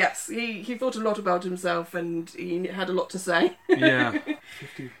 isn't it? Yes, he thought a lot about himself and he had a lot to say. Yeah.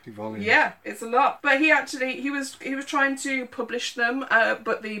 50 volumes. Yeah, it's a lot. But he was trying to publish them,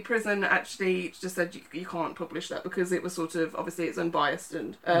 but the prison actually just said you can't publish that because it was sort of, obviously it's unbiased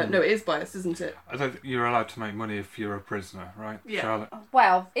and no, it is biased, isn't it? I don't think you're allowed to make money if you're a prisoner, right, Yeah. Charlotte?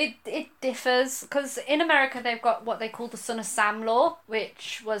 Well, it differs, because in America they've got what they call the Son of Sam law,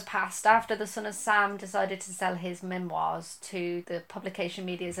 which was passed after the Son of Sam decided to sell his memoirs to the publication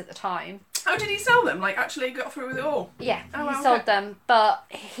medias at the time. Oh, did he sell them? Like, actually got through with it all? Yeah, Oh, he wow, sold okay. them, but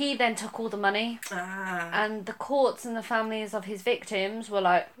he then took all the money, Ah. and the courts and the families of his victims were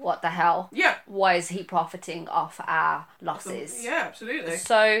like, what the hell? Yeah. Why is he profiting off our losses? Yeah, absolutely.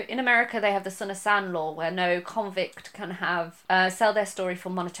 So in America, they have the son of Sam law, where no convict can have sell their story for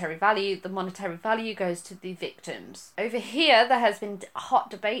monetary value. The monetary value goes to the victims. Over here, there has been hot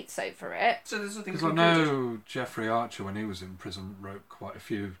debates over it. So there's nothing Because I concluded. know Jeffrey Archer, when he was in prison, wrote quite a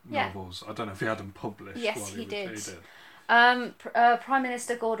few Yeah. novels. I don't know if he had them published. Yes, while he was- did. He did. Prime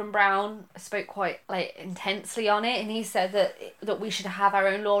Minister Gordon Brown spoke quite intensely on it, and he said that we should have our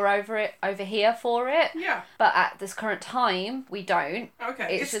own law over here for it. Yeah. But at this current time, we don't.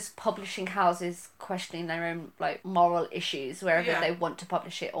 Okay. It's just publishing houses questioning their own moral issues wherever Yeah. they want to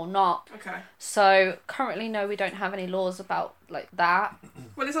publish it or not. Okay. So currently, no, we don't have any laws about that.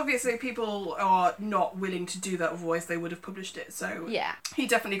 Well, it's obviously people are not willing to do that, otherwise they would have published it. So Yeah, he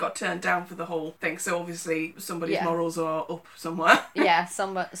definitely got turned down for the whole thing. So obviously somebody's Yeah. morals are up somewhere. yeah.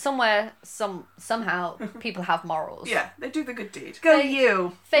 Somehow, people have morals. Yeah, they do the good deed. Go They-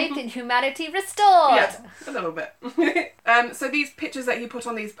 you. Faith in humanity restored. Yeah, a little bit. So these pictures that he put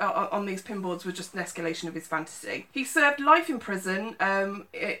on these pinboards were just an escalation of his fantasy. He served life in prison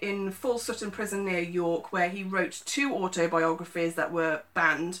in Full Sutton Prison near York, where he wrote 2 autobiographies that were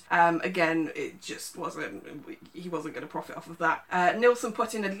banned. Again, it just wasn't. He wasn't going to profit off of that. Nilsson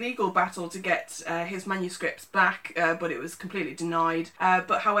put in a legal battle to get his manuscripts back, but it was completely denied.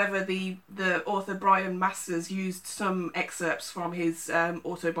 But however, the author Brian Masters used some excerpts from his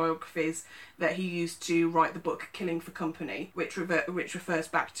autobiographies that he used to write the book Killing for Company, which refers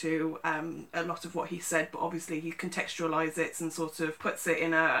back to a lot of what he said, but obviously he contextualizes it and sort of puts it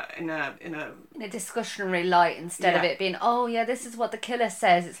in a In a discussionary light instead of Yeah. it being, oh yeah, this is what the killer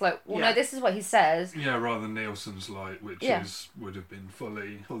says. It's like, well, Yeah. no, this is what he says. Yeah, rather than Nielsen's light, which Yeah. would have been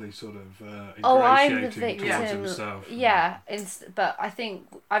fully sort of Oh, I'm the ingratiating victim. towards himself. Yeah, but I think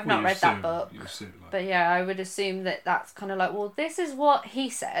I've not you read that assume- book. you assume, But yeah, I would assume that that's kind of like, well, this is what he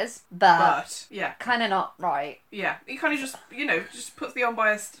says, but but yeah. kind of not right. Yeah, he kind of just puts the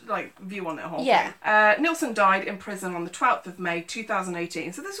unbiased view on it whole Yeah. thing. Nilsson died in prison on the 12th of May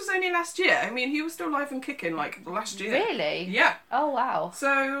 2018, so this was only last year. I mean, he was still alive and kicking last year. Really? Yeah. Oh wow.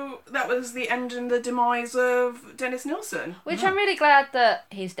 So that was the end and the demise of Dennis Nilsson. Which I'm really glad that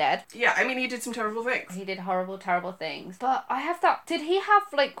he's dead. Yeah, I mean, he did some terrible things. He did horrible, terrible things. But I have that. Did he have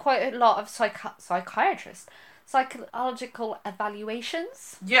quite a lot of psychiatrists? Psychological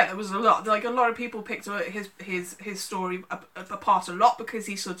evaluations? Yeah, there was a lot. A lot of people picked his story apart a lot because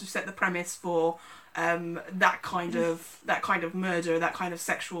he sort of set the premise for that kind of murder, that kind of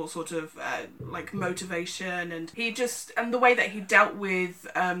sexual sort of motivation, and the way that he dealt with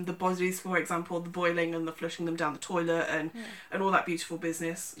the bodies, for example, the boiling and the flushing them down the toilet and all that beautiful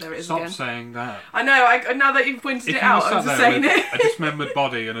business. There it is Stop again. saying that. I know. Now that you've pointed If it you out, sat I'm just there saying with it. a dismembered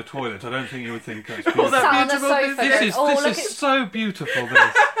body and a toilet, I don't think you would think that's All beautiful. that Sat on the beautiful sofa. business. This Oh, is look so beautiful.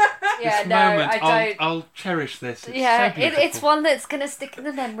 This Yeah, this no, moment, I don't. I'll cherish this. It's Yeah, so beautiful. it's one that's gonna stick in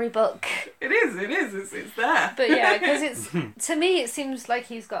the memory book. It is. It's there. But yeah, because it's to me, it seems like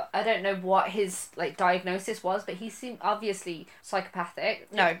he's got. I don't know what his diagnosis was, but he seemed obviously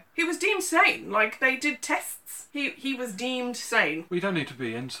psychopathic. No, He was deemed sane. They did tests. He was deemed sane. We don't need to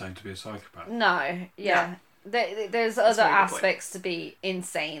be insane to be a psychopath. no, yeah. There's other a very good point. aspects to be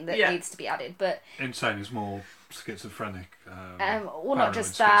insane that Yeah. needs to be added, but Insane is more schizophrenic. well, not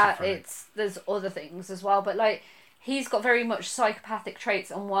just paranoid that. schizophrenic. There's other things as well, but he's got very much psychopathic traits,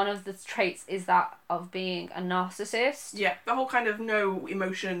 and one of the traits is that of being a narcissist. Yeah, the whole kind of no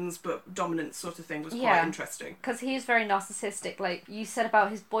emotions but dominance sort of thing was quite Yeah. interesting. Because he's very narcissistic. Like you said about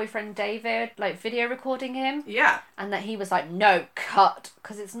his boyfriend David, video recording him, Yeah, and that he was like, no, cut,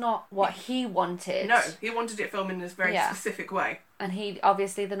 because it's not what he wanted. no, he wanted it filmed in this very Yeah. specific way. And he,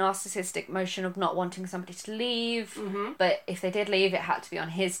 obviously, the narcissistic motion of not wanting somebody to leave, but if they did leave, it had to be on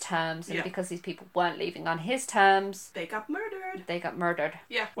his terms, and Yeah. because these people weren't leaving on his terms, They got murdered. they got murdered.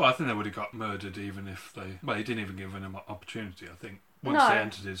 Well, I think they would have got murdered even if they. Well, he didn't even give them an opportunity. I think once No. they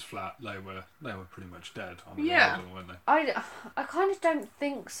entered his flat, they were pretty much dead on the Yeah. arrival, weren't they? I kind of don't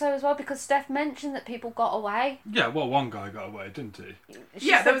think so as well, because Steph mentioned that people got away. Yeah. Well, one guy got away, didn't he? She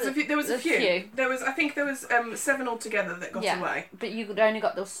Yeah, there said was a that few. There was a there's few. I think there was 7 altogether that got Yeah. away. But you only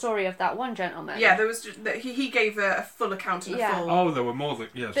got the story of that one gentleman. Yeah, there was. He gave a full account and Yeah. a full. Oh, there were more than.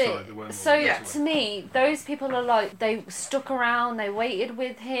 Yeah, But- sorry, there were more. so than Yeah. that. to me, those people are they stuck around, they waited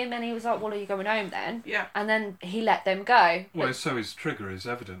with him, and he was like, well, are you going home then? Yeah. And then he let them go. Well, so his his trigger is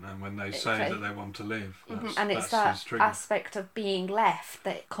evident, and when they say that they want to live, and it's that's that his trigger. aspect of being left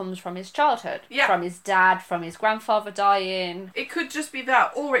that comes from his childhood, Yeah. from his dad, from his grandfather dying. It could just be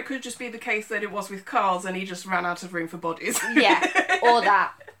that, or it could just be the case that it was with cars and he just ran out of room for bodies. Yeah, all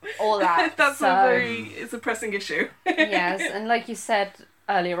that. That's So, it's a pressing issue. yes, and like you said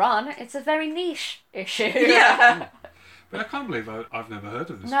earlier on, it's a very niche issue. Yeah. But I can't believe I've never heard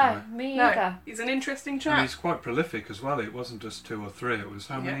of this No, guy. me No, either. he's an interesting And chap. he's quite prolific as well. It wasn't just 2 or 3. It was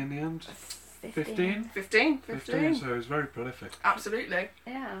how many in the end? 15? 15. So he was very prolific. Absolutely.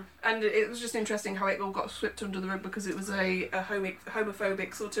 Yeah. And it was just interesting how it all got swept under the rug because it was a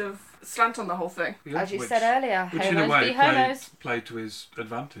homophobic sort of slant on the whole thing. Yeah, As you which- said earlier, Which in a homos be way homos. played to his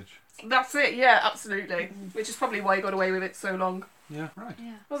advantage. That's it, yeah, absolutely. Which is probably why he got away with it so long. Yeah, right.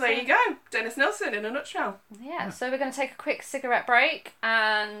 Yeah. Well, there you go. Dennis Nilsen in a nutshell. Yeah, so we're going to take a quick cigarette break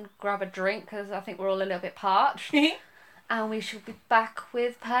and grab a drink because I think we're all a little bit parched. And we shall be back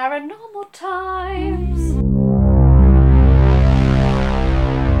with Paranormal Times.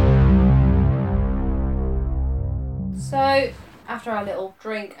 So, after our little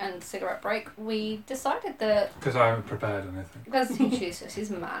drink and cigarette break, we decided that Because I haven't prepared anything. because he chooses,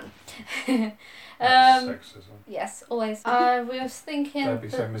 he's a man. That's sexism. Yes, always. We was thinking. Don't be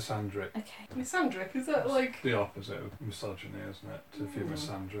so that- misandric. Okay. Misandric, is that like... The opposite of misogyny, isn't it? To be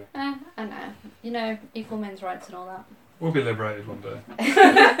misandric. I know. You know, equal men's rights and all that. We'll be liberated one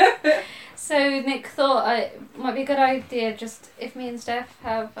day. So Nick thought it might be a good idea just if me and Steph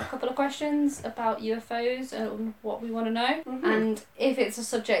have a couple of questions about UFOs and what we want to know. Mhm. And if it's a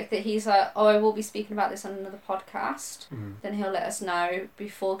subject that he's like, oh, I will be speaking about this on another podcast, Mm. then he'll let us know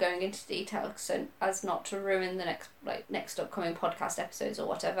before going into detail so as not to ruin the next upcoming podcast episodes or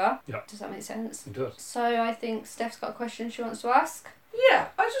whatever. Yeah. Does that make sense? It does. So I think Steph's got a question she wants to ask. Yeah,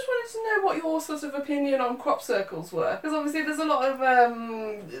 I just wanted to know what your sort of opinion on crop circles were, because obviously there's a lot of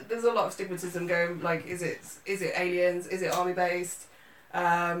stigmatism going like, is it aliens? Is it army based?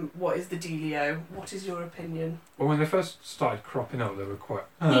 What is the dealio? What is your opinion? Well, when they first started cropping up, they were quite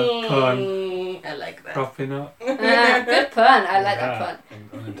pun. I like that. Cropping up. Good pun. I like that pun.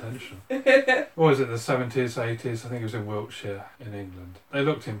 Unintentional. What was it, the 70s, 80s? I think it was in Wiltshire, in England. They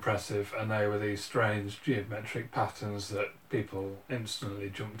looked impressive, and they were these strange geometric patterns that people instantly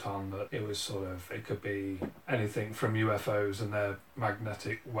jumped on, that it was sort of, it could be anything from UFOs and their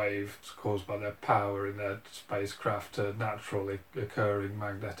magnetic waves caused by their power in their spacecraft to naturally occurring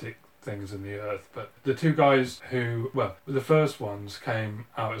magnetic things in the earth. But the two guys the first ones came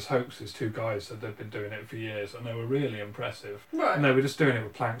out as hoaxes. 2 guys said they'd been doing it for years, and they were really impressive. Right. And they were just doing it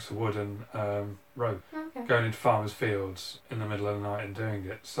with planks of wood and rope, Okay. going into farmers' fields in the middle of the night and doing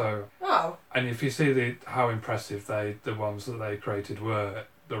it. So, Oh. and if you see how impressive the ones that they created were,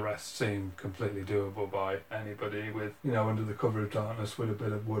 the rest seem completely doable by anybody with, under the cover of darkness with a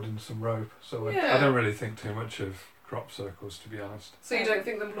bit of wood and some rope. So Yeah. I don't really think too much of crop circles, to be honest. So you don't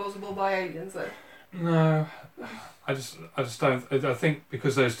think them plausible by aliens, though? No, I just don't. I think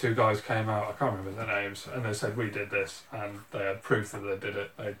because those 2 guys came out, I can't remember their names, and they said we did this, and they had proof that they did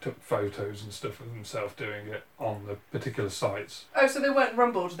it. They took photos and stuff of themselves doing it on the particular sites. Oh, so they weren't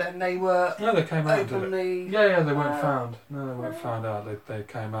rumbled then? They were No, they came out and did it. openly... Yeah, they weren't found. No, they weren't found out. They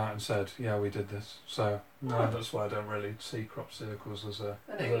came out and said, yeah, we did this. So, no, that's why I don't really see crop circles as a...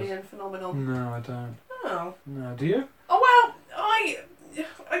 An alien phenomenon. No, I don't. Oh. No, do you? Oh, well,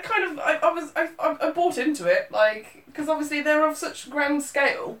 I bought into it, like, because obviously they're of such grand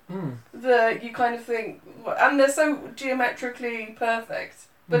scale that you kind of think, and they're so geometrically perfect.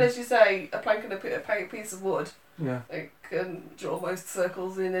 But as you say, a plank and a piece of wood, Yeah. it can draw most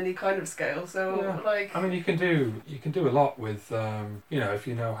circles in any kind of scale. So, Yeah. like, I mean, you can do a lot with, if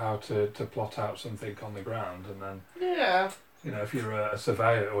you know how to plot out something on the ground, and then, yeah. if you're a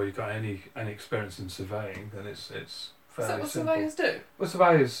surveyor or you've got any experience in surveying, then it's Is fairly that what simple. surveyors do? Well,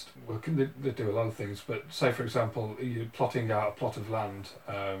 surveyors, they do a lot of things, but say, for example, you're plotting out a plot of land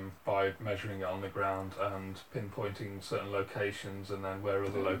by measuring it on the ground and pinpointing certain locations and then where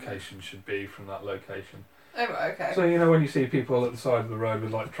other locations should be from that location. Oh, right, okay. So, when you see people at the side of the road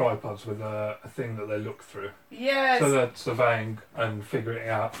with, like, tripods with a thing that they look through. Yes. So they're surveying and figuring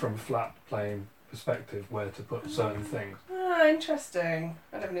out from a flat plane perspective where to put certain things. Ah, interesting.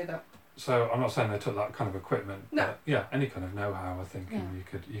 I never knew that. So I'm not saying they took that kind of equipment, No. but yeah, any kind of know-how, I think, and you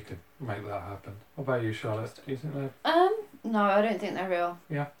could make that happen. What about you, Charlotte? Do you think they're... No, I don't think they're real.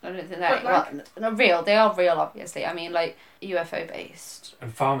 Yeah. I don't think they're But, not real. They are real, obviously. I mean, like UFO based.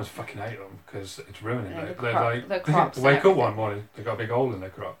 And farmers fucking hate them because it's ruining Yeah, it. the They're crop- like, the they crops and wake up one everything. morning, they've got a big hole in their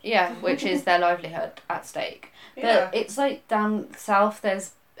crop. Yeah, which is their livelihood at stake. Yeah. But it's like down south.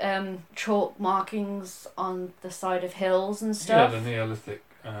 There's chalk markings on the side of hills and Yeah, stuff. the Neolithic.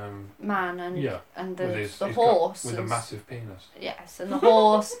 Man and with his, the he's horse. with a massive penis. Yes, and the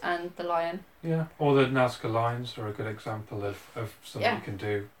horse and the lion. Yeah, or the Nazca lines are a good example of something you can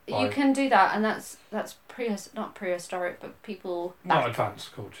do. You can do that, and that's not prehistoric, but people Not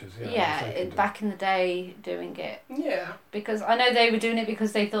advanced cultures, back in the day doing it. Yeah. Because I know they were doing it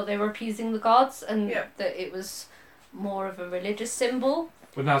because they thought they were appeasing the gods, and that it was more of a religious symbol.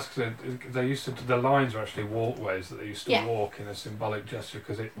 With Nazca, the lines are actually walkways that they used to walk in a symbolic gesture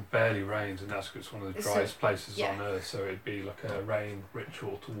because it barely rains in Nazca. It's one of the driest places on earth, so it'd be like a rain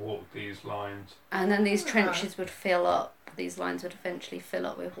ritual to walk these lines. And then these trenches would fill up. These lines would eventually fill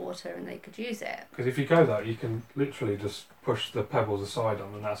up with water, and they could use it. Because if you go there, you can literally just push the pebbles aside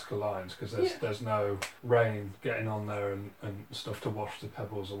on the Nazca lines because there's no rain getting on there and stuff to wash the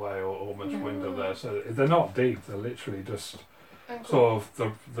pebbles away or much wind up there. So they're not deep. They're literally just sort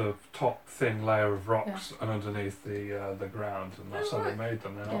of the top thin layer of rocks and underneath the ground, and that's how they made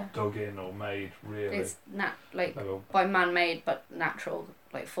them. They're not dug in or made really. It's by man-made but natural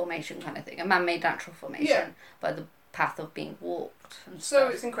formation kind of thing. A man-made natural formation by the path of being walked. And so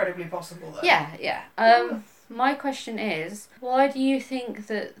it's incredibly possible then. Yeah. My question is, why do you think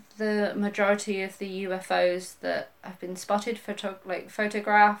that the majority of the UFOs that have been spotted,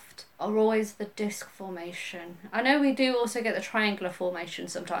 photographed, are always the disc formation? I know we do also get the triangular formation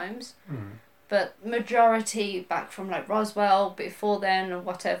sometimes, but majority back from Roswell, before then or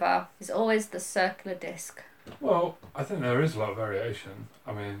whatever, is always the circular disc. Well, I think there is a lot of variation.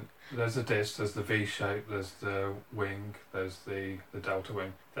 I mean, there's the disc, there's the V shape, there's the wing, there's the delta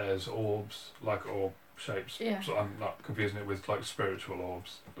wing, there's orbs, orb shapes. Yeah. So I'm not confusing it with spiritual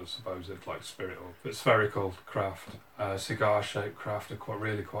orbs, I suppose it's spirit orb. But spherical craft, cigar shaped craft are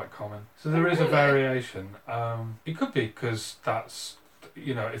really quite common. So there is a variation. It could be because that's,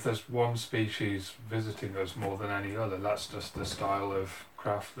 if there's one species visiting us more than any other, that's just the style of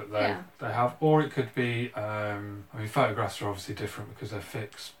craft that they have. Or it could be, photographs are obviously different because they're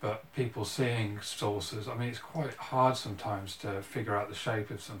fixed, but people seeing sources, it's quite hard sometimes to figure out the shape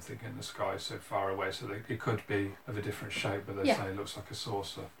of something in the sky so far away, so it could be of a different shape, but they say it looks like a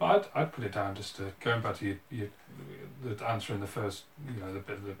saucer. But I'd put it down just to, going back to the answer in the first, the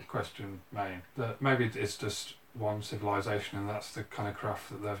bit of the question main, that maybe it's just one civilization and that's the kind of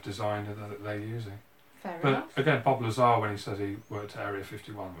craft that they've designed and that they're using. Fair but enough. Again, Bob Lazar, when he said he worked at Area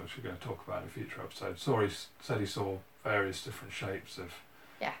 51, which we're going to talk about in a future episode, said he saw various different shapes of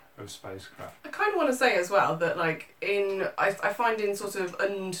spacecraft. I kind of want to say as well that I find in sort of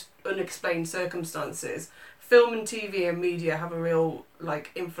unexplained circumstances, film and TV and media have a real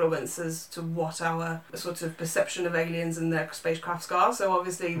influence as to what our sort of perception of aliens and their spacecrafts are. So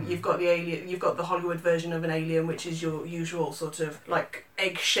obviously you've got the Hollywood version of an alien, which is your usual sort of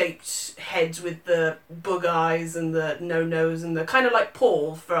egg-shaped head with the bug eyes and the no nose and the kind of like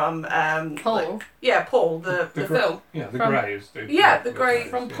Paul from Paul. Paul the film. Yeah, the greys. The grey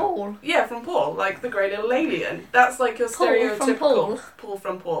from Paul. Yeah, from Paul, the grey little alien. That's your stereotypical Paul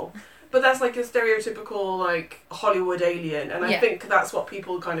from Paul. But that's your stereotypical Hollywood alien, and I think that's what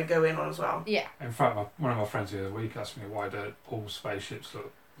people kind of go in on as well. Yeah. In fact, one of my friends the other week asked me why do all spaceships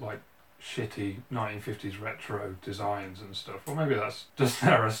look like shitty 1950s retro designs and stuff. Well, maybe that's just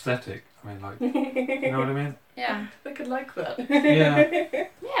their aesthetic. You know what I mean? Yeah. They could like that. Yeah.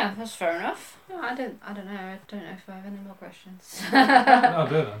 Yeah, that's fair enough. I don't know. I don't know if I have any more questions. No,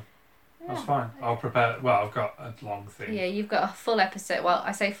 do then. That's fine. I'll prepare. Well, I've got a long thing. Yeah, you've got a full episode. Well,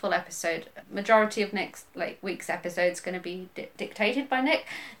 I say full episode. Majority of next week's episode's going to be dictated by Nick.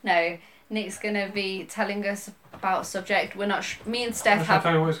 No, Nick's going to be telling us about a subject. We're not. Me and Steph have.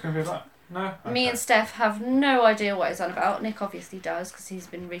 Tell you what it's going to be about. No. Okay. Me and Steph have no idea what it's on about. Nick obviously does because he's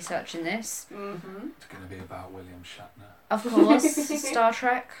been researching this. Mm-hmm. It's going to be about William Shatner. Of course, Star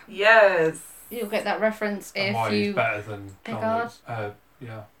Trek. Yes. You'll get that reference and if why you. He's better than Picard.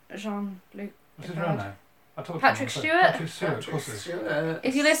 Yeah. Jean-Luc. What's his real name? Patrick Stewart. Patrick Stewart.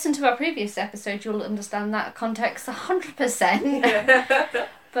 If you listen to our previous episode, you'll understand that context 100%.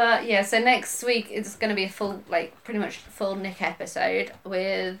 But yeah, so next week it's going to be a full, pretty much full Nick episode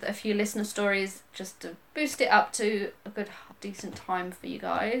with a few listener stories just to boost it up to a good, decent time for you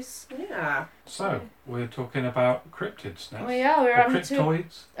guys. Yeah. So we're talking about cryptids now. We are. We're on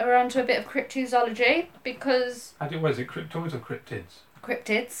to a bit of cryptozoology because. Was it cryptoids or cryptids?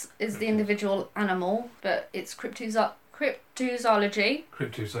 Cryptids is the individual animal, but it's cryptozoology. Cryptozoology.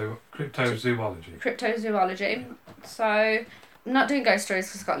 Cryptozoology. So I'm not doing ghost stories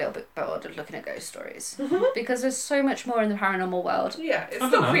because I got a little bit bored of looking at ghost stories. Because there's so much more in the paranormal world. Yeah, it's I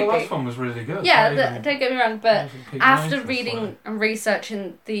still don't know, creepy. the last one was really good. Yeah, Not even- don't get me wrong, but wasn't peak after interest, reading like- and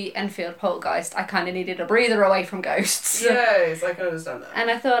researching the Enfield poltergeist, I kind of needed a breather away from ghosts. Yes, I can understand that.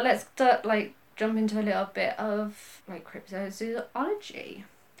 And I thought, let's jump into a little bit of cryptozoology.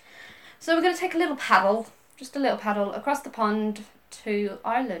 So we're going to take a little paddle, just a little paddle, across the pond to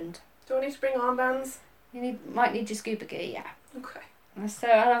Ireland. Do I need to bring armbands? You might need your scuba gear, yeah. Okay. So,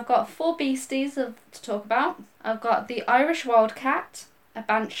 and I've got 4 beasties to talk about. I've got the Irish wildcat, a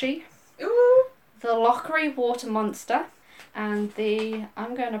banshee, Ooh. the Lochary water monster, and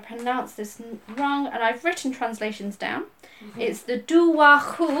I'm going to pronounce this wrong, and I've written translations down. It's the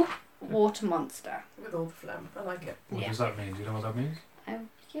Duwahu water monster. With all the phlegm. I like it. What Yeah. does that mean? Do you know what that means?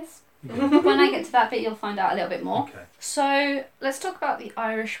 Yes. Yeah. When I get to that bit, you'll find out a little bit more. Okay. So, let's talk about the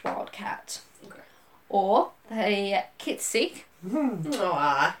Irish wildcat. Okay. Or the Kitsy,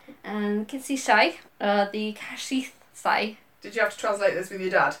 Aww. and Kitsy Sai, the Kashith Sai. Did you have to translate this with your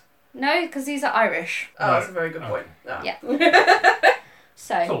dad? No, because these are Irish. Oh, Right. that's a very good point. Oh. Yeah. It's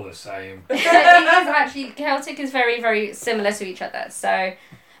So, all the same. it is actually, Celtic is very, very similar to each other. So,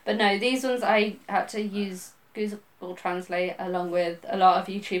 but no, these ones I had to use Google Translate along with a lot of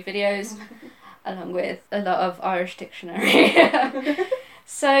YouTube videos, along with a lot of Irish dictionary.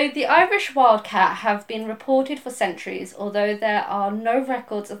 So, the Irish wildcat have been reported for centuries, although there are no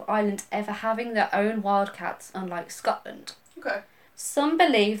records of Ireland ever having their own wildcats, unlike Scotland. Okay. Some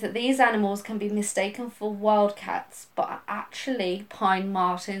believe that these animals can be mistaken for wildcats, but are actually pine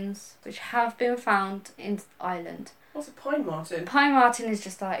martens, which have been found in Ireland. What's a pine marten? Pine marten is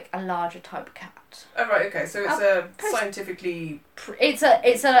just like a larger type of cat. Oh, right, okay. So it's a scientifically... It's a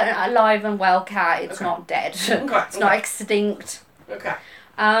alive and well cat. It's Okay. not dead. Okay. It's not extinct. Okay.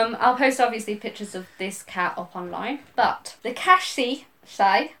 I'll post obviously pictures of this cat up online. But the Kashi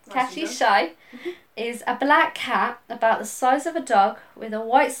Shai is a black cat about the size of a dog with a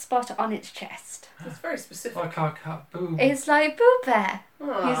white spot on its chest. That's very specific. Like our cat Boo. It's like Boo Bear. He's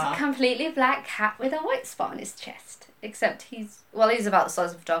Aww. a completely black cat with a white spot on his chest. Except he's about the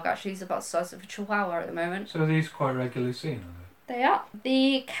size of a dog actually. He's about the size of a chihuahua at the moment. So are these quite regularly seen, are They are.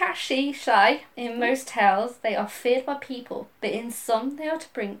 The Kashi Shai, in most tales, they are feared by people, but in some they are to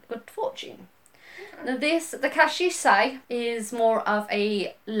bring good fortune. Now the Kashi Shai is more of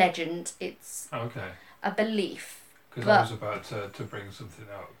a legend. It's they? Oh, okay. a belief. Because But- I was about to bring something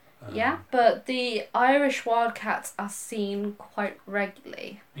up. Yeah, but the Irish wildcats are seen quite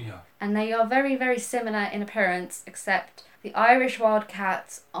regularly. Yeah. And they are very, very similar in appearance, except the Irish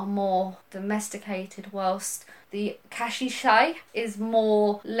wildcats are more domesticated, whilst the Kashi Shai is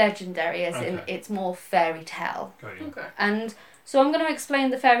more legendary, as in Okay. it's more fairy tale. Got you. Okay. And so I'm going to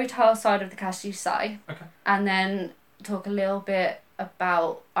explain the fairy tale side of the Kashi Shai, Okay. and then talk a little bit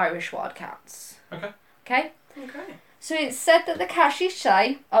about Irish wildcats. Okay. Okay? Okay. So it's said that the Kashi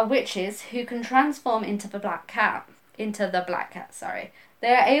Shai are witches who can transform into the black cat.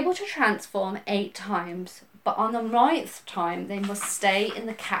 They are able to transform 8 times, but on the 9th time they must stay in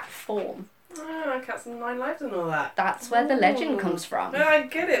the cat form. Ah, Cats and 9 Lives and all that. That's where the legend Ooh. comes from. No, I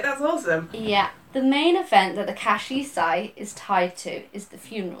get it. That's awesome. Yeah. The main event that the Kashi Shai is tied to is the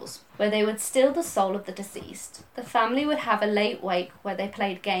funerals, where they would steal the soul of the deceased. The family would have a late wake where they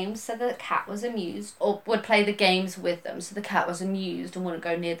played games so that the cat was amused, or would play the games with them so the cat was amused and wouldn't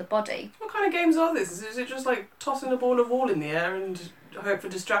go near the body. What kind of games are this? Is it just like tossing a ball of wool in the air and hope for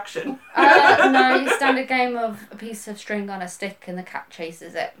distraction? No, you standard game of a piece of string on a stick and the cat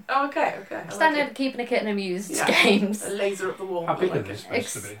chases it. Oh, okay, okay. I like Standard it. keeping a kitten amused Yeah. games. A laser up the wall. How big I are like these it.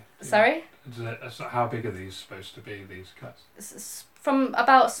 supposed to be? Sorry? How big are these supposed to be, these cats? From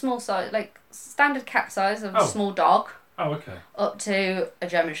about small size, like standard cat size of a Oh. small dog, Oh, okay. up to a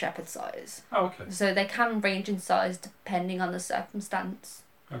German Shepherd size. Oh, okay. So they can range in size depending on the circumstance.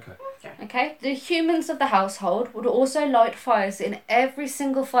 Okay. Okay? The humans of the household would also light fires in every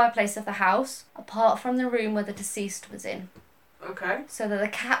single fireplace of the house, apart from the room where the deceased was in. Okay. So that the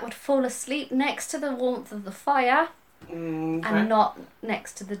cat would fall asleep next to the warmth of the fire Okay. and not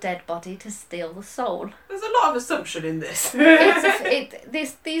next to the dead body to steal the soul. There's a lot of assumption in this.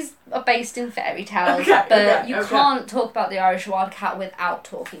 These are based in fairy tales, Okay, but okay, you okay. can't talk about the Irish wildcat without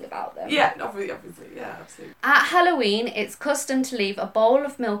talking about them. Yeah, obviously, yeah, absolutely. At Halloween, it's custom to leave a bowl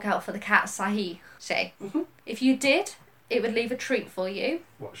of milk out for the cat Sahi. Mhm. If you did, it would leave a treat for you.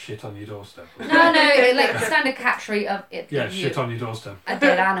 What, shit on your doorstep? No, like standard cat treat of it. Yeah, give shit you on your doorstep. a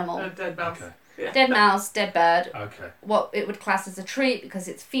dead animal, A dead mouse. Okay. Yeah. dead mouse, dead bird. Okay. What it would class as a treat because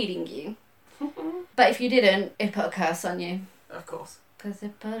it's feeding you. But if you didn't, it'd put a curse on you. Of course. Because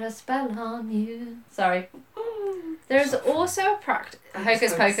it put a spell on you. Sorry. There's also a practice.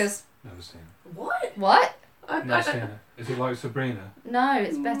 Hocus Pocus. Never seen it. What? What? Never seen it. Is it like Sabrina? No,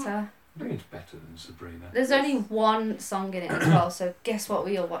 it's better. I think it's better than Sabrina. There's only one song in it as well, so guess what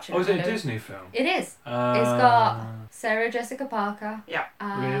we are watching? Oh, is it a Disney film? It is. It's got Sarah Jessica Parker. Yeah.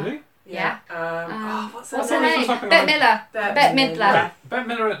 Really? Yeah. What's What's her her name? name? Something Bette like- Midler. Bette Midler. Bette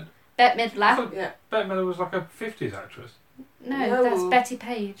Midler. Bette I Midler. thought Yeah. Bette Midler was like a 50s actress. No, that's Betty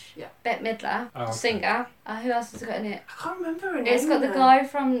Page. Yeah. Bette Midler, Oh, okay. singer. Who else has it got in it? I can't remember her name. It's got the now. guy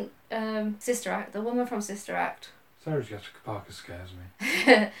from Sister Act, the woman from Sister Act. Sarah Jessica Parker scares me.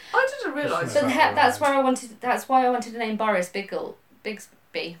 I didn't realise. So That's that's where I wanted. That's why I wanted to name Boris Bigsby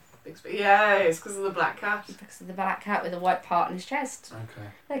Bixby. Yeah, it's because of the black cat. because of the black cat with a white part on his chest. Okay.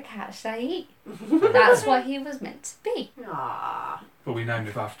 The cat Saeed. That's what he was meant to be. Ah. But we named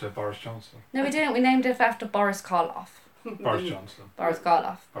it after Boris Johnson. No, we didn't. We named it after Boris Karloff. Boris Johnson. Boris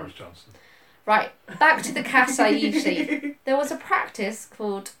Karloff. Boris Johnson. Right, back to the cat Saeed. There was a practice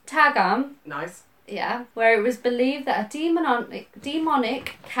called Tagam. Nice. Yeah, where it was believed that a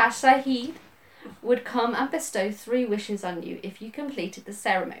demonic Kashahid would come and bestow 3 wishes on you if you completed the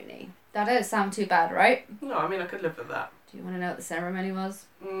ceremony. That don't sound too bad, right? No, I mean I could live with that. Do you want to know what the ceremony was?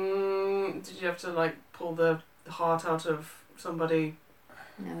 Did you have to like pull the heart out of somebody?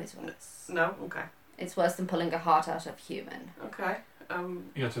 No, it's worse. No. Okay. It's worse than pulling a heart out of a human. Okay.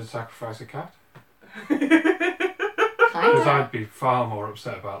 You had to sacrifice a cat? Kind Because of. I'd be far more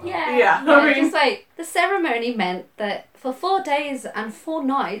upset about that. Yeah. Yeah, No, I mean- just like the ceremony meant that for 4 days and 4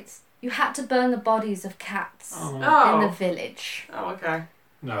 nights you had to burn the bodies of cats Oh, no. Oh. in the village. Oh, okay.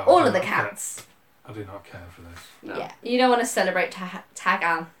 No, I All do of the not care. cats. I do not care for this. No. Yeah. You don't want to celebrate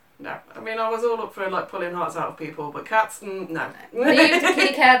Tagam. No. I mean, I was all up for like pulling hearts out of people, but cats, no. Leave the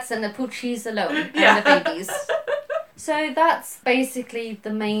kitty cats and the poochies alone Yeah. and the babies. So that's basically the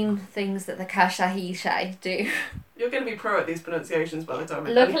main things that the Kashahisha do. You're going to be pro at these pronunciations by the time.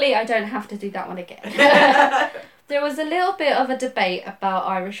 it's Luckily, I don't have to do that one again. There was a little bit of a debate about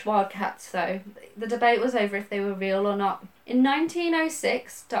Irish wildcats, though. The debate was over if they were real or not. In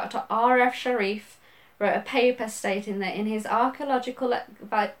 1906, Dr. R.F. Sharif wrote a paper stating that in his archaeological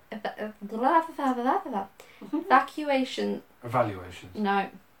evacuation... Evaluations. No.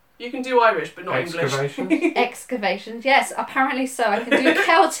 You can do Irish, but not English. Excavations. Excavations. Yes, apparently so. I can do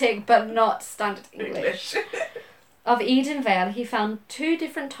Celtic, but not standard English. Of Eden Vale, he found 2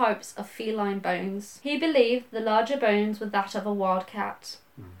 different types of feline bones. He believed the larger bones were that of a wildcat.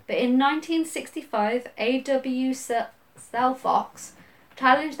 But in 1965, A.W. Selfox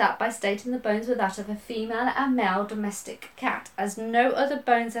challenged that by stating the bones were that of a female and male domestic cat, as no other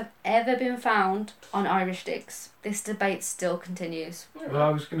bones have ever been found on Irish digs. This debate still continues. Well, I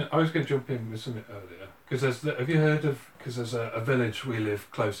was gonna jump in with something earlier because have you heard of? Because there's a village we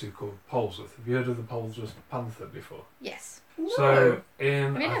live close to called Polesworth. Have you heard of the Polesworth Panther before? Yes. So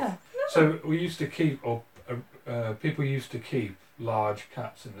in Have you never? so we used to keep people used to keep large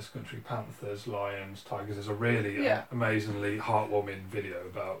cats in this country, panthers, lions, tigers. There's a really Yeah. amazingly heartwarming video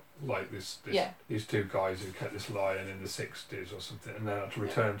about like Yeah. these 2 guys who kept this lion in the 60s or something, and they had to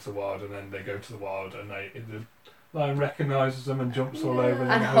return to the wild, and then they go to the wild, and the lion recognises them and jumps all over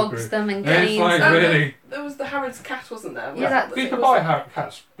them And the whole hugs group. them and And it's cleans like them. really. There was the Harrods cat, wasn't there? Yeah, that- You could buy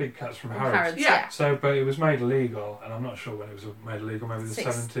big cats from Harrods. Harrods, Yeah. yeah. So, but it was made illegal, and I'm not sure when it was made illegal. Maybe the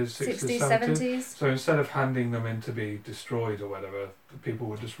 70s, 60s, 70s. So instead of handing them in to be destroyed or whatever, people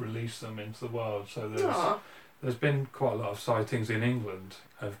would just release them into the wild. So there's been quite a lot of sightings in England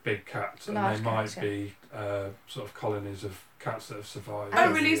of big cats, and Large they cats, might be sort of colonies of cats that have survived. Oh,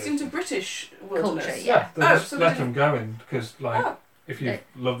 over the released years. into British wilderness. Culture, Yeah, they Oh, just so they let didn't- them go in because, like, Oh. if you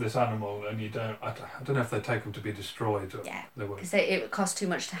love this animal and you don't, I don't know if they take them to be destroyed. Or Yeah. they won't. Because it would cost too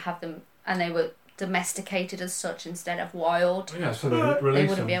much to have them, and they were domesticated as such instead of wild. Yeah, so they They release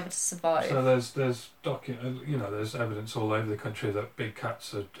wouldn't them. be able to survive. So there's there's evidence all over the country that big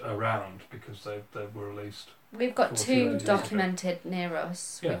cats are around because they were released. We've got 40 2 years ago. documented near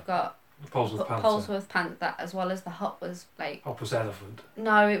us. Yeah. We've got The Polesworth Panther. Polesworth Panther, as well as the Hotwas. Like, Hoppus elephant.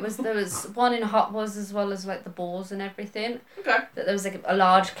 no, there was one in Hotwas as well as like the boars and everything. Okay. That there was like a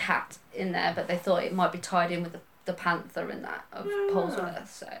large cat in there, but they thought it might be tied in with the panther in that of Polesworth.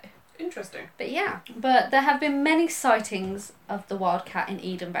 So. Interesting. But there have been many sightings of the wildcat in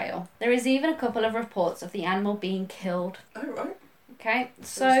Eden Vale. There is even a couple of reports of the animal being killed. Oh, right. Okay,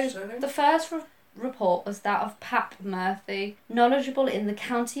 so Interesting. the first report was that of Pap Murphy, knowledgeable in the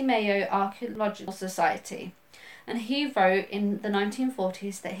County Mayo Archaeological Society. And he wrote in the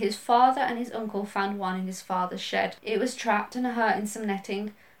 1940s that his father and his uncle found one in his father's shed. It was trapped and hurt in some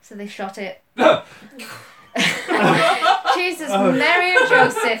netting, so they shot it. Jesus, Mary and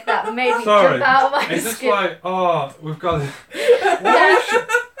Joseph, that made me Sorry. jump out of my It's just skin. like, we've got it.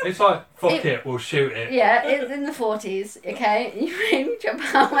 It's like, fuck it, we'll shoot it. Yeah, it's in the 40s, okay? You made me jump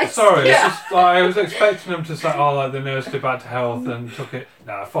out of my Sorry, skin. it's just like, I was expecting them to say, like the nurse did back to health and took it.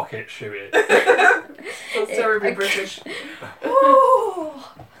 Nah, fuck it, shoot it. That's terribly Okay. British.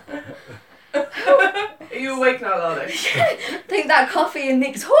 Oh. Are you awake now, Lale? I think that coffee and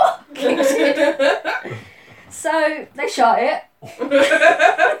Nick's kicked in. So they shot it.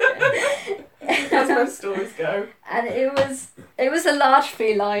 That's how stories go. And it was a large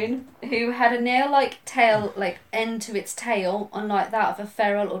feline who had a nail-like tail, like end to its tail, unlike that of a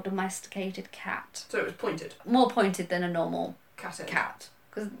feral or domesticated cat. So it was pointed. More pointed than a normal Cat end. cat,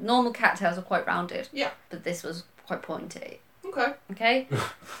 because normal cat tails are quite rounded. Yeah. But this was quite pointy. Okay. Okay.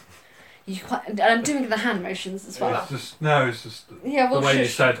 And I'm doing the hand motions as well. It's just Yeah, the well, way you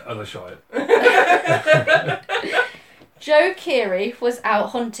shush. said other shot it. Joe Keary was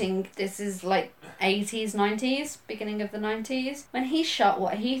out hunting, this is like 80s, 90s, beginning of the 90s, when he shot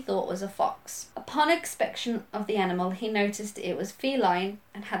what he thought was a fox. Upon inspection of the animal, he noticed it was feline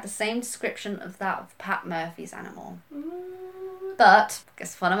and had the same description of that of Pat Murphy's animal. But,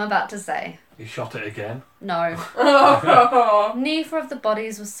 guess what I'm about to say? He shot it again. No. Oh. Neither of the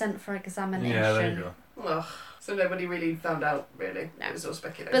bodies was sent for examination. Yeah, there you go. Ugh. So nobody really found out, really. No. It was all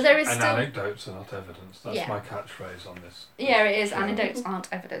speculation. But there is And still... anecdotes are not evidence. That's Yeah. my catchphrase on this. Yeah, it is. show. Anecdotes aren't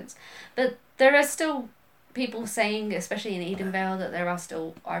evidence. But there are still people saying, especially in Edenvale, that there are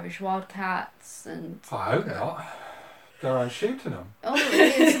still Irish wildcats and... I hope not. Go around shooting them. Oh,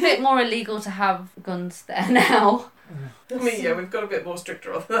 it's a bit more illegal to have guns there now. I mean, yeah, we've got a bit more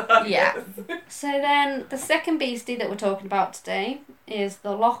stricter on that. Yeah. So then, the second beastie that we're talking about today is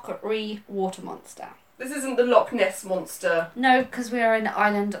the Loch Ree water monster. This isn't the Loch Ness monster. No, because we are in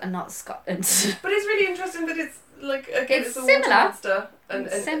Ireland and not Scotland. But it's really interesting that it's, like, again, It's it's a similar. water monster. And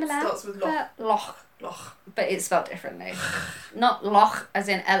Similar, it starts with Loch. but Loch. Loch. But it's spelled differently. Not Loch as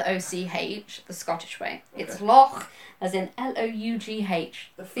in L-O-C-H, the Scottish way. It's Okay. Loch as in L-O-U-G-H,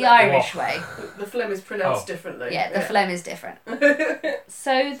 the phlegm. Irish way. The phlegm is pronounced Oh. differently. Yeah, the phlegm is different.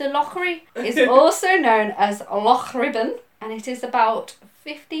 So the Lochary is also known as Loch Ribbon, and it is about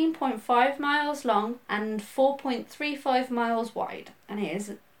 15.5 miles long and 4.35 miles wide, and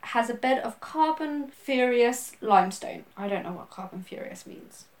has a bed of carbon-furious limestone. I don't know what carbon-furious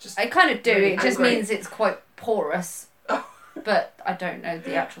means. Just I kind of do. really It just angry. means it's quite porous. Oh. But I don't know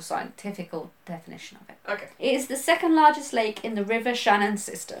the actual scientific definition of it. Okay. It is the second largest lake in the River Shannon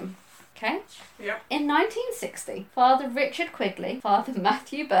system. Okay? Yep. In 1960, Father Richard Quigley, Father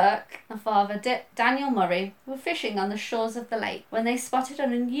Matthew Burke, and Father Daniel Murray were fishing on the shores of the lake when they spotted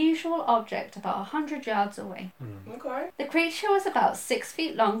an unusual object about 100 yards away. Okay. The creature was about 6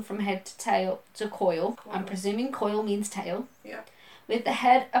 feet long from head to tail to coil. I'm presuming coil means tail. Yeah. With the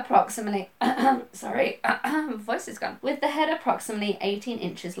head approximately, voice is gone. With the head approximately 18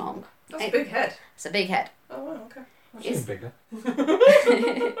 inches long. That's a big head. It's a big head. Oh, wow, okay. I've seen bigger.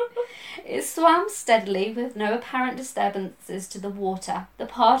 It swam steadily with no apparent disturbances to the water. The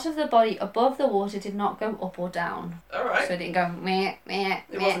part of the body above the water did not go up or down. Alright. So it didn't go meh, meh,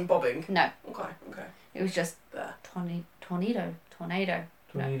 It meh. wasn't bobbing. No, Okay, okay. it was just There. tornado. Tornado.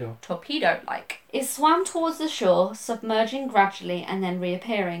 Torpedo-like. It swam towards the shore, submerging gradually and then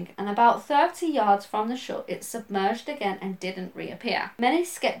reappearing, and about 30 yards from the shore it submerged again and didn't reappear. Many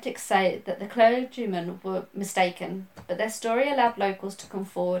skeptics say that the clergymen were mistaken, but their story allowed locals to come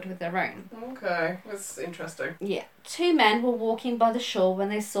forward with their own. Okay, that's interesting. Yeah. 2 men were walking by the shore when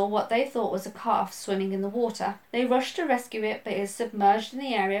they saw what they thought was a calf swimming in the water. They rushed to rescue it, but it is submerged in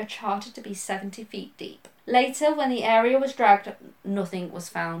the area charted to be 70 feet deep. Later, when the area was dragged, nothing was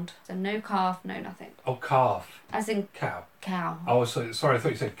found. So no calf, no nothing. Oh, calf. As in Cow. cow. Oh, sorry, I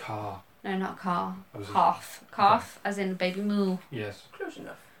thought you said car. No, not car. I was- Calf. Calf, as in baby moo. Yes. Close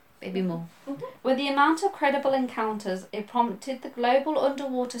enough. Baby moo. With the amount of credible encounters, it prompted the Global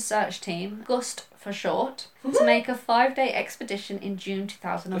Underwater Search Team, GUST for short, to make a 5-day expedition in June To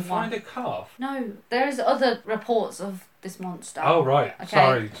 2001. find a calf? No, there's other reports of this monster. Oh, right. Okay.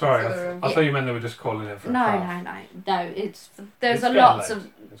 Sorry. So, I thought you meant they were just calling it for a No, calf. no. It's there's It's a getting lots late. of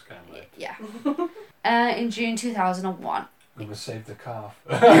It's getting late. yeah. In June 2001, We must save the calf.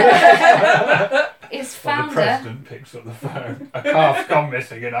 its Well, the founder president picks up the phone. A calf's gone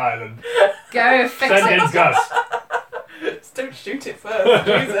missing in Ireland. go fix Send it. in Gus. Just don't shoot it first,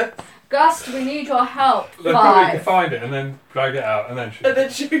 Jesus. Gus, we need your help. Let's probably can 5. find it and then drag it out and then shoot And then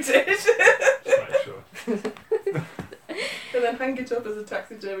it. shoot it. Just make sure. And then hang it up as a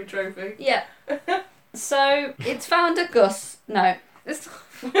taxidermy trophy. Yeah. So its founder Gus. No. It's,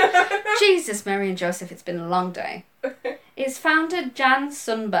 Jesus, Mary and Joseph. It's been a long day. Its founder, Jan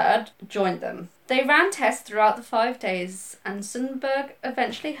Sundberg, joined them. They ran tests throughout the 5 days, and Sundberg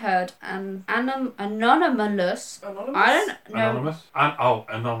eventually heard an anomalous. Anonymous? I don't know. Anonymous?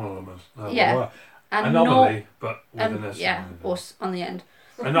 Anonymous. Yeah. Anomaly, but with an S. Yeah, or on the end.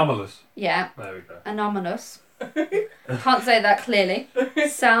 Anomalous. Yeah. There we go. Anomalous. Can't say that clearly.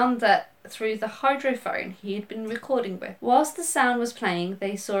 Sound that through the hydrophone he had been recording with. Whilst the sound was playing,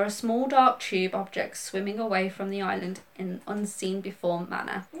 they saw a small dark tube object swimming away from the island in an unseen before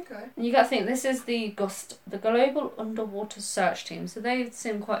manner. Okay. And you got to think, this is the GUST, the Global Underwater Search Team. So they've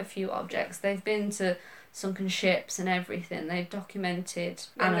seen quite a few objects. They've been to sunken ships and everything. They've documented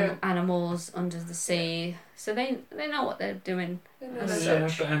animals under the sea. So they know what they're doing. As Yeah,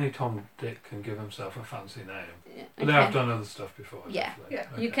 such. but any Tom Dick can give himself a fancy name. Yeah, But they have done other stuff before. Yeah. definitely. Yeah.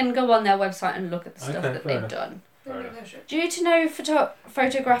 You can go on their website and look at the stuff Okay, that fair they've enough. done. Fair enough. Due to no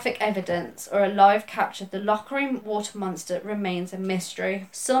photographic evidence or a live capture, the Lochary water monster remains a mystery.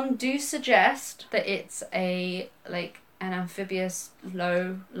 Some do suggest that it's an amphibious,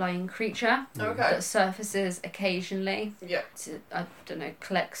 low-lying creature Okay. that surfaces occasionally Yeah. to, I don't know,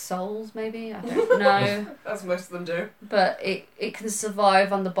 collect souls maybe? I don't know. As most of them do. But it can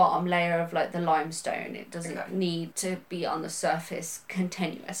survive on the bottom layer of like the limestone. It doesn't Okay. need to be on the surface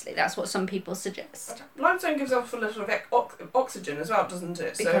continuously. That's what some people suggest. Limestone gives off a little of oxygen as well, doesn't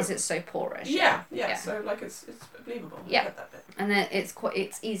it? Because it's so porous. Yeah. Yeah. So like it's believable. Yeah. I get that bit. And then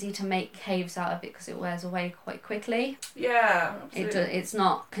it's easy to make caves out of it because it wears away quite quickly. Yeah. Absolutely. It's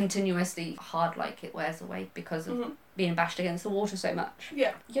not continuously hard like it wears away because of Mhm. being bashed against the water so much.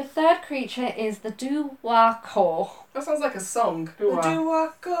 Yeah. Your third creature is the Duwako. That sounds like a song. Dua. The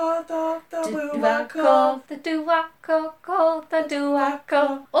Duwako, the Duwako. Duwako, the Duwako, called the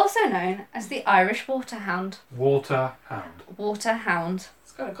Duwako. Also known as the Irish Waterhound. Water Hound. Waterhound.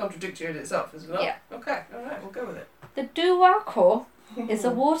 It's kind of contradictory in itself, isn't it? Yeah. Okay. All right. We'll go with it. The Duwako is a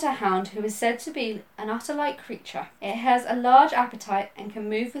waterhound who is said to be an otter-like creature. It has a large appetite and can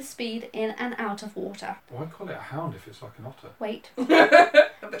move with speed in and out of water. Why call it a hound if it's like an otter? Wait. Come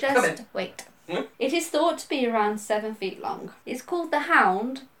in. Just wait. It is thought to be around 7 feet long. It's called the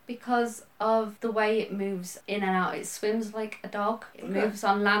hound because of the way it moves in and out. It swims like a dog. It Okay. moves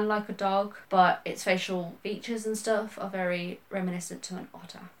on land like a dog, but its facial features and stuff are very reminiscent to an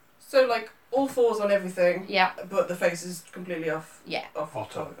otter. So like all fours on everything, Yeah. but the face is completely off. Yeah. Off.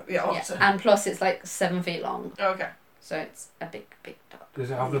 Otter. Yeah. Yeah. Otter. And plus it's like 7 feet long, Okay. so it's a big dog.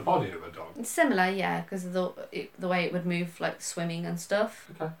 Does it have the body of a dog? It's similar, yeah, because of the way it would move, like swimming and stuff.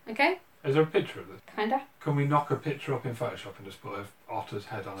 Okay. Okay? Is there a picture of this? Kinda? Can we knock a picture up in Photoshop and just put an otter's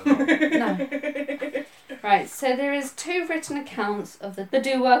head on a dog? No. Right, so there is 2 written accounts of the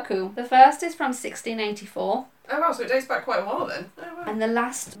Duwako. The first is from 1684, Oh wow, so it dates back quite a while then. Oh wow. and the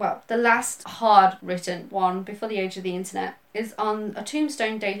last hard written one before the age of the internet is on a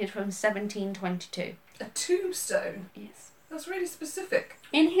tombstone dated from 1722. A tombstone. Yes. That's really specific.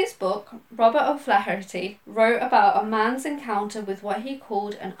 In his book, Robert O'Flaherty wrote about a man's encounter with what he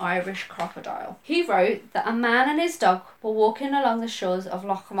called an Irish crocodile. He wrote that a man and his dog were walking along the shores of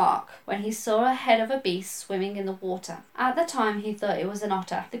Loch Mark when he saw a head of a beast swimming in the water. At the time, he thought it was an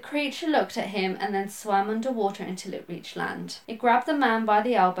otter. The creature looked at him and then swam underwater until it reached land. It grabbed the man by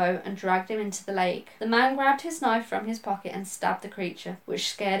the elbow and dragged him into the lake. The man grabbed his knife from his pocket and stabbed the creature, which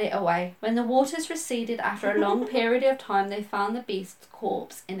scared it away. When the waters receded after a long period of time, they found the beast's corpse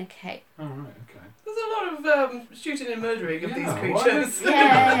in a cave. Oh, right, okay. There's a lot of shooting and murdering of Yeah, these why creatures.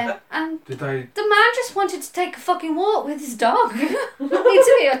 Yeah. And Did they... the man just wanted to take a fucking walk with his dog. Not need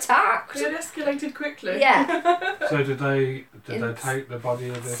to be attacked. It escalated quickly. Yeah. So did they It's take the body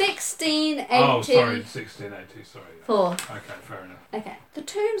of this? 1684. Oh, sorry, 1680, sorry. Yeah. Okay, fair enough. Okay. The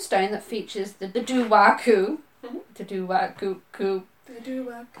tombstone that features the Duwako, Mhm. the Duwako, The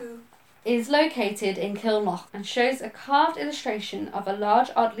Duwako. is located in Kilnock and shows a carved illustration of a large,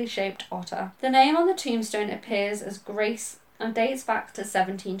 oddly shaped otter. The name on the tombstone appears as Grace and dates back to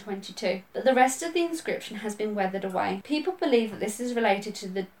 1722, but the rest of the inscription has been weathered away. People believe that this is related to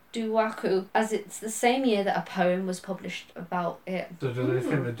the Duwako, as it's the same year that a poem was published about it. So do they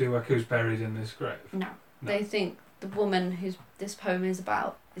think the Duwaku's buried in this grave? No. No. They think the woman who this poem is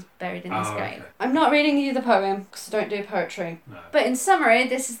about is buried in this Oh, grave. okay. I'm not reading you the poem because I don't do poetry. No. But in summary,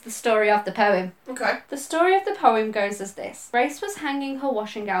 this is the story of the poem. Okay. The story of the poem goes as this. Grace was hanging her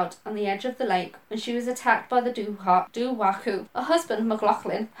washing out on the edge of the lake when she was attacked by the Duwako. Her husband,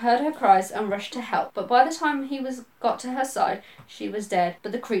 McLaughlin, heard her cries and rushed to help, but by the time he got to her side, she was dead,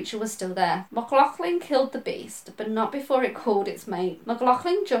 but the creature was still there. McLaughlin killed the beast, but not before it called its mate.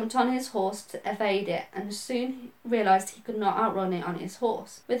 McLaughlin jumped on his horse to evade it, and soon realised he could not outrun it on his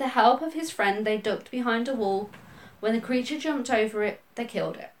horse. With the help of his friend, they ducked behind a wall When the creature jumped over it, they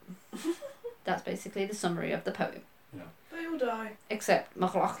killed it. That's basically the summary of the poem. They all die. Except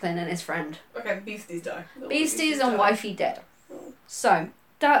McLaughlin and his friend. Okay, the beasties die. All the Beasties and die. wifey dead. So,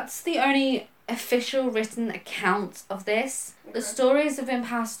 that's the only official written account of this. The Okay. stories have been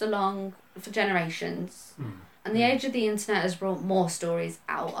passed along for generations. And the age of the internet has brought more stories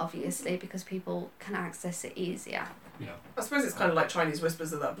out, obviously, because people can access it easier. I suppose it's kind of like Chinese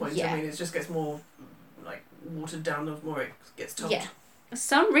whispers at that point. Yeah. I mean, it just gets more like watered down the more it gets told. Yeah.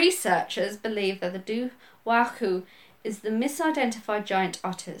 Some researchers believe that the Duwaku is the misidentified giant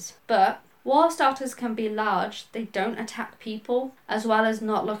otters. But whilst otters can be large, they don't attack people, as well as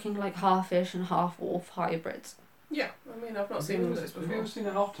not looking like half-fish and half-wolf hybrids. Yeah, I mean, I've not seen those Have you before. ever seen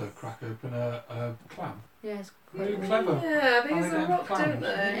an otter crack open a clam? Yeah, it's Really quite clever. Yeah, they How use they a get rock, clams. don't they?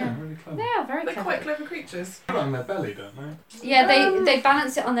 Yeah, really clever. They are very They're clever. quite clever creatures. Put it on their belly, don't they? Yeah, they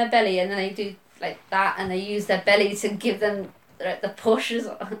balance it on their belly and then they do like that and they use their belly to give them the pushes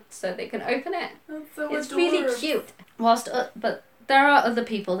so they can open it. That's so It's really cute. But there are other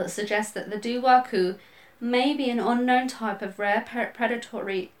people that suggest that the Duwaku may be an unknown type of rare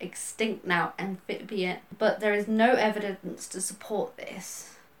predatory extinct now amphibian, but there is no evidence to support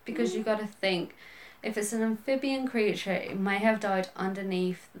this. Because you've got to think, if it's an amphibian creature, it may have died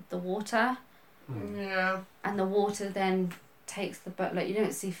underneath the water, Yeah. and the water then takes the like you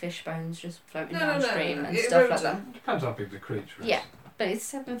don't see fish bones just floating No, downstream and It stuff erodes like them. that. Depends how big the creature is. Yeah. But it's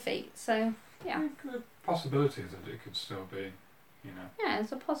 7 feet, so yeah. The possibility that it could still be, you know. Yeah,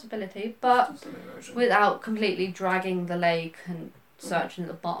 it's a possibility, but Some erosion. without completely dragging the lake and searching at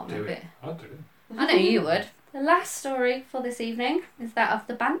the bottom Do of it. it. I'd do it. I know you would. The last story for this evening is that of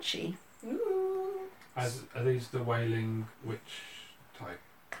the Banshee. Ooh. Are these the wailing witch type?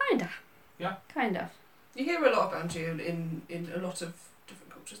 Kinda. Yeah. Kind of. You hear a lot of Banshee in a lot of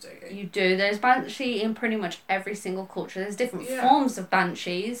different cultures, don't you? You do. There's Banshee in pretty much every single culture. There's different Yeah. forms of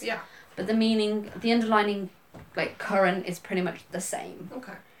Banshees, Yeah. but the meaning, the underlining current is pretty much the same.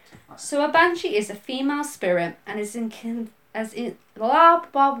 Okay. So a Banshee is a female spirit and is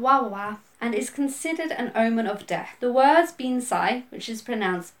and is considered an omen of death. The words Beansai, which is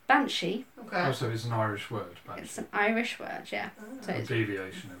pronounced Banshee, Okay. Oh, so it's an Irish word, banshee. it's an Irish word, yeah. So A it's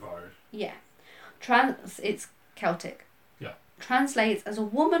deviation of Irish. yeah. It's Celtic. Yeah. Translates as a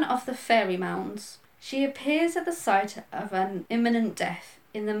woman of the fairy mounds. She appears at the sight of an imminent death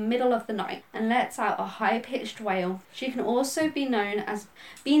in the middle of the night and lets out a high-pitched wail. She can also be known as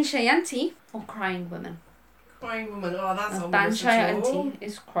Beanshayanti or crying woman. Crying woman. Oh, that's A ominous. Banshayanti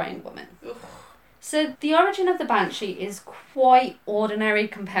is crying woman. Ugh. So the origin of the Banshee is quite ordinary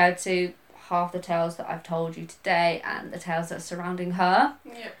compared to half the tales that I've told you today and the tales that are surrounding her.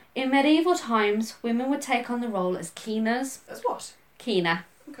 Yeah. In medieval times, women would take on the role as keeners. As what? Keener.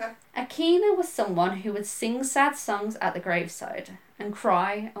 Okay. A keener was someone who would sing sad songs at the graveside and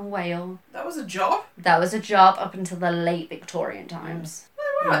cry and wail. That was a job? That was a job up until the late Victorian times.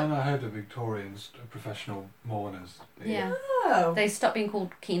 Yeah, and I heard of Victorians, professional mourners. Yeah. Oh. They stopped being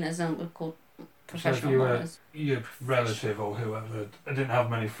called keeners and were called So if professional you were mourners. your relative or whoever didn't have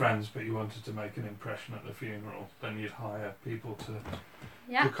many friends, but you wanted to make an impression at the funeral, then you'd hire people to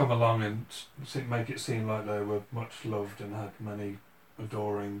Yeah. come along and make it seem like they were much loved and had many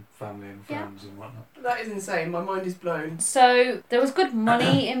adoring family and Yeah. friends and whatnot. That is insane. My mind is blown. So there was good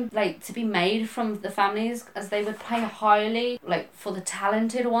money in to be made from the families as they would pay highly for the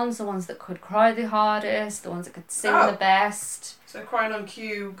talented ones, the ones that could cry the hardest, the ones that could sing Oh. the best. So crying on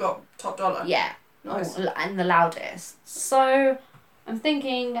cue got top dollar. Yeah. Nice. And the loudest. So I'm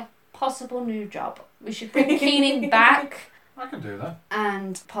thinking possible new job. We should bring keening back I can do that.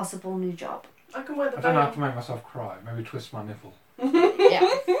 and possible new job. I can wear the I don't have to veil. make myself cry. Maybe twist my nipple. Yeah.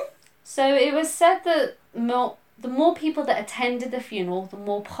 So it was said that the more people that attended the funeral, the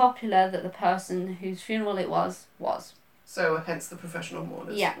more popular that the person whose funeral it was. So hence the professional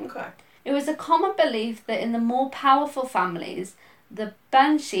mourners. Yeah. Okay. It was a common belief that in the more powerful families, the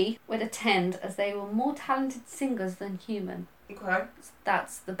Banshee would attend as they were more talented singers than human. Okay.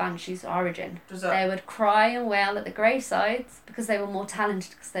 That's the Banshee's origin. Does They that? would cry and wail at the gravesides because they were more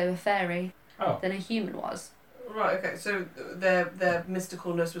talented because they were fairy Oh, than a human was. Right. Okay. So their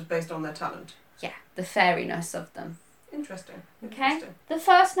mysticalness was based on their talent. Yeah, the fairiness of them. Interesting. Okay. Interesting. The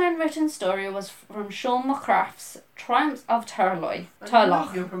first known written story was from Sean McCraft's Triumphs of Turlough. I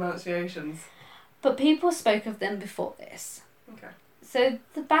love your pronunciations. But people spoke of them before this. Okay. So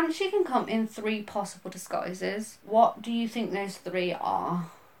the Banshee can come in 3 possible disguises. What do you think those 3 are?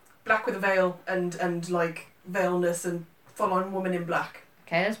 Black with a veil and like veilness and full on woman in black.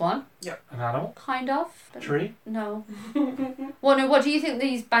 Okay, there's one. an animal? Kind of. But Tree? no. Well, no, what do you think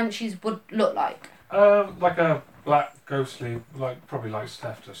these Banshees would look like? Like a black, ghostly, like probably like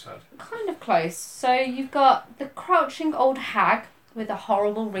Steph just said. Kind of close. So you've got the crouching old hag with a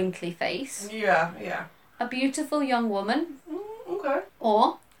horrible wrinkly face, Yeah. a beautiful young woman, Okay.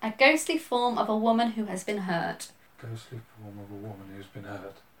 or a ghostly form of a woman who has been hurt. Ghostly form of a woman who's been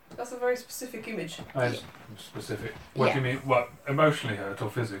hurt. That's a very specific image. That is specific. What do you mean? What, emotionally hurt or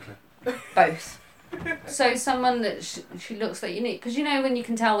physically? Both. So someone that she looks like unique, because you know when you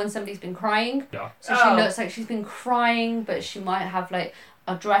can tell when somebody's been crying. Yeah. So she looks like she's been crying, but she might have like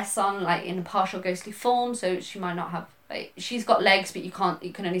a dress on, like in a partial ghostly form. So she might not have like she's got legs, but you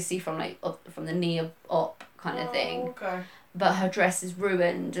can only see from like up from the knee up kind of thing. Okay. But her dress is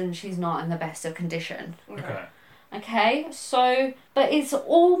ruined and she's not in the best of condition. Okay. Okay, so, but it's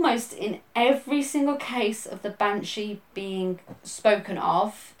almost in every single case of the Banshee being spoken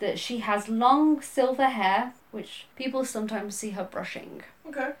of that she has long silver hair, which people sometimes see her brushing.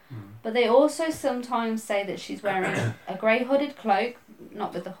 Okay. But they also sometimes say that she's wearing a grey hooded cloak,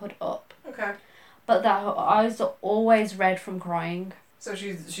 not with the hood up, Okay. but that her eyes are always red from crying. So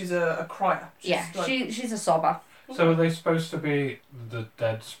she's a crier. She's a sobber. So are they supposed to be the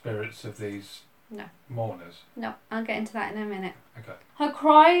dead spirits of these No. mourners? No, I'll get into that in a minute. Okay. Her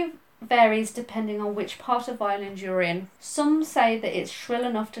cry varies depending on which part of Ireland you're in. Some say that it's shrill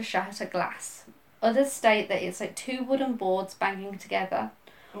enough to shatter glass. Others state that it's like two wooden boards banging together.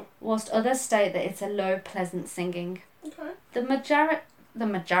 Whilst others state that it's a low, pleasant singing. Okay. The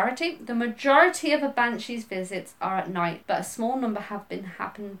majority of a banshee's visits are at night, but a small number have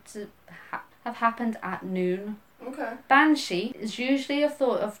happened at noon. Okay. Banshee is usually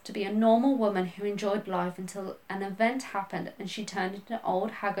thought of to be a normal woman who enjoyed life until an event happened and she turned into an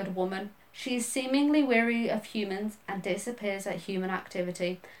old, haggard woman. She is seemingly weary of humans and disappears at human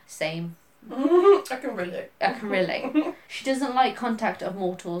activity. Same. I can relate. I can relate. She doesn't like contact of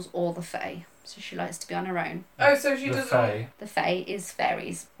mortals or the Fae, so she likes to be on her own. Oh, so she The doesn't. Fae. The Fae is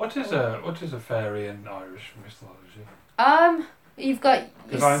fairies. What is a fairy in Irish mythology? You've got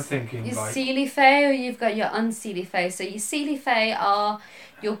Because I'm thinking your like Seelie Fae or you've got your unseelie Fae. So your Seelie Fae are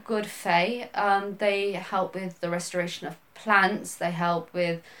your good Fae. They help with the restoration of plants. They help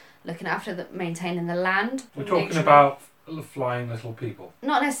with looking after maintaining the land. we're talking nature. about flying little people.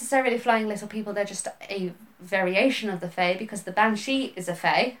 Not necessarily flying little people. They're just a variation of the Fae because the Banshee is a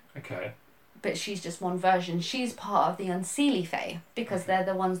Fae. Okay. But she's just one version. She's part of the unseelie Fae because they're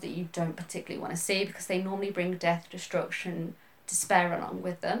the ones that you don't particularly want to see because they normally bring death, destruction, despair along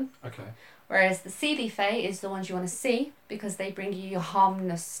with them. Okay. Whereas the Seelie Fae is the ones you want to see because they bring you your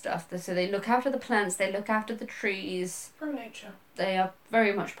harmless stuff. So they look after the plants, they look after the trees. Pro nature. They are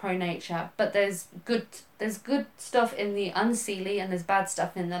very much pro nature. But there's good stuff in the unseelie and there's bad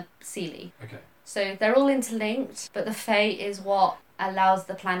stuff in the seelie. Okay. So they're all interlinked, but the Fae is what allows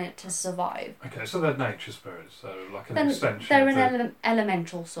the planet to survive. Okay, so they're nature spirits, so like an Then extension they're of an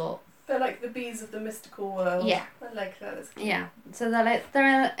elemental sort. They're like the bees of the mystical world. Yeah. I like that. That's cute. Yeah, so they're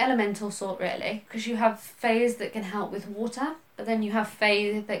an elemental sort really, because you have fays that can help with water, but then you have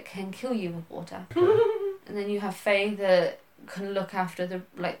fae that can kill you with water, and then you have fae that can look after the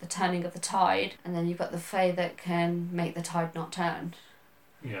turning of the tide, and then you've got the fae that can make the tide not turn.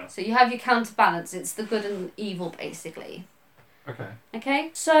 Yeah. So you have your counterbalance. It's the good and evil basically. Okay. Okay,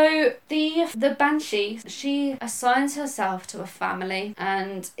 so the Banshee, she assigns herself to a family,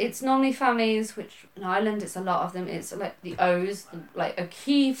 and it's normally families, which in Ireland it's a lot of them, it's like the O's, like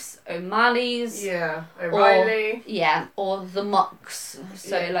O'Keefe's, O'Malley's. Yeah. O'Reilly. Or the Mucks,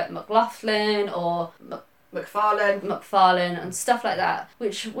 so Yeah. like McLaughlin or McFarlane. and stuff like that,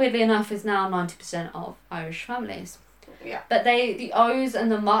 which weirdly enough is now 90% of Irish families. Yeah. But the O's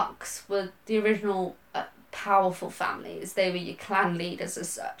and the Mucks were the original powerful families. They were your clan leaders as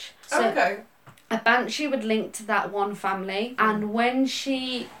such. So Okay. a Banshee would link to that one family, and when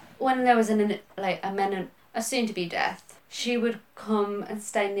there was a soon-to-be death, she would come and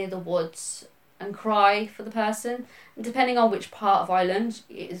stay near the woods and cry for the person. And depending on which part of Ireland,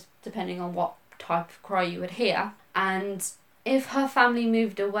 it is depending on what type of cry you would hear. And if her family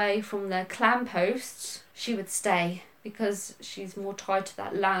moved away from their clan posts, she would stay because she's more tied to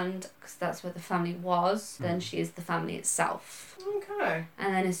that land because that's where the family was than she is the family itself. Okay.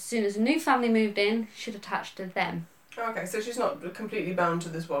 And then as soon as a new family moved in, she'd attach to them. Okay, so she's not completely bound to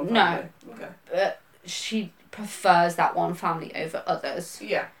this one No. family. Okay. But she prefers that one family over others.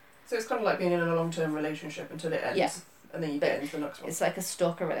 Yeah. So it's kind of like being in a long-term relationship until it ends. Yeah. And then you get into the next one. It's like a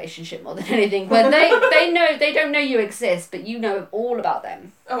stalker relationship more than anything, where they don't know you exist, but you know all about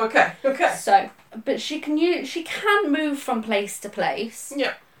them. Oh, okay. Okay. So, but she can move from place to place.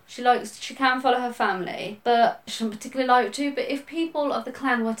 Yeah. She can follow her family, but she doesn't particularly like to. But if people of the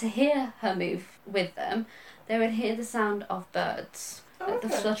clan were to hear her move with them, they would hear the sound of birds, Oh, like the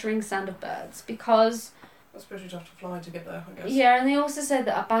okay. fluttering sound of birds, because I suppose you'd have to fly to get there, I guess. yeah, and they also said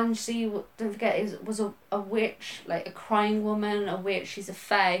that a banshee, don't forget, was a witch, like a crying woman, a witch. She's a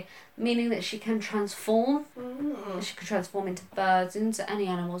fae, meaning that she can transform. Mm. She can transform into birds, into any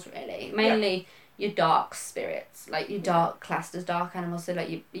animals really. Mainly your dark spirits, like your dark classed as dark animals. So like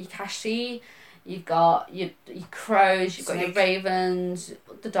your Kashi, you've got your crows, you've got your Snake. ravens,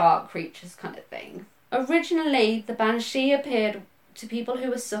 the dark creatures kind of thing. Originally, the banshee appeared to people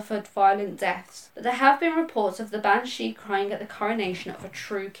who had suffered violent deaths, but there have been reports of the banshee crying at the coronation of a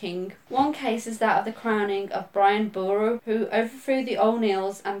true king. One case is that of the crowning of Brian Boru, who overthrew the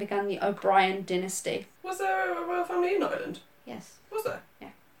O'Neills and began the O'Brien dynasty. Was there a royal family in Ireland? Yes. Was there? Yeah.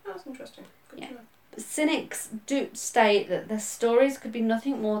 Oh, that's interesting. Good Yeah. to know. Cynics do state that the stories could be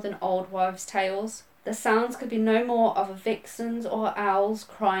nothing more than old wives' tales. The sounds could be no more of vixens or owls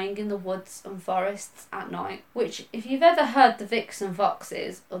crying in the woods and forests at night. Which, if you've ever heard the vixen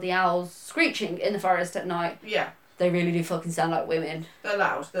foxes or the owls screeching in the forest at night, Yeah. they really do fucking sound like women. They're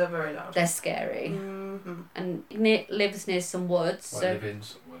loud. They're very loud. They're scary. Mm-hmm. And Nick lives near some woods, Well, so live in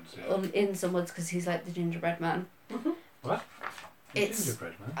some woods, yeah. or in some woods because he's like the gingerbread man. What? It's-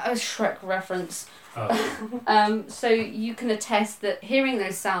 Gingerbread man. A Shrek reference. Oh. So you can attest that hearing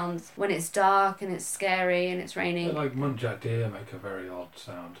those sounds when it's dark and it's scary and it's raining. They're like muntjac deer make a very odd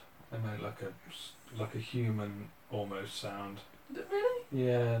sound. They make like a human almost sound. Really?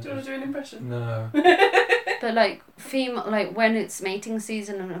 Yeah. Do you want to do an impression? No. But like when it's mating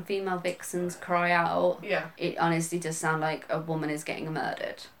season and female vixens cry out, Yeah. it honestly does sound like a woman is getting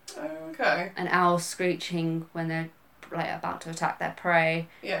murdered. Oh, okay. An owl screeching when they're like about to attack their prey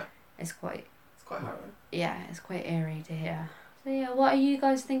Yeah. is quite It's quite harrowing. it's quite eerie to hear. So yeah, what are you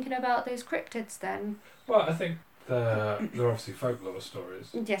guys thinking about those cryptids then? Well, I think they're obviously folklore stories,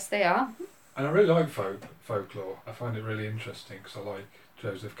 Yes, they are. and I really like folklore. I find it really interesting because I like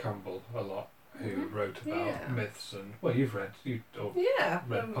Joseph Campbell a lot, who wrote about Yeah. myths and you've read Yeah.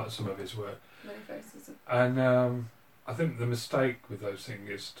 read some of his work, Many faces. and I think the mistake with those things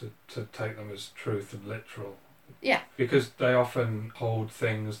is to take them as truth and literal. Yeah. Because they often hold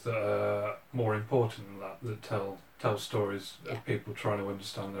things that are more important than that tell stories Yeah. of people trying to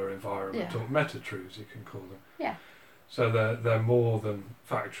understand their environment, Yeah. or meta-truths you can call them. Yeah. So they're more than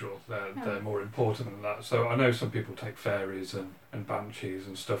factual, Yeah. they're more important than that. So I know some people take fairies and banshees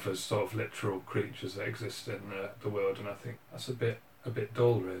and stuff as sort of literal creatures that exist in the world, and I think that's a bit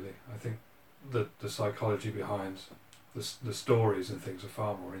dull really. I think the psychology behind the stories and things are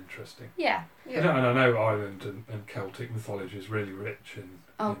far more interesting. Yeah. And I know Ireland and Celtic mythology is really rich in.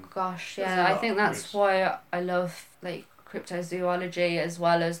 Oh in gosh, There's yeah. a I lot think of that's roots. why I love like cryptozoology as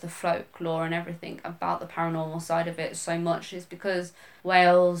well as the folklore and everything about the paranormal side of it so much, is because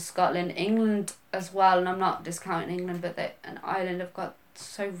Wales, Scotland, England as well, and I'm not discounting England, but and Ireland have got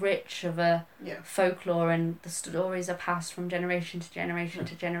so rich of a Yeah. folklore, and the stories are passed from generation to generation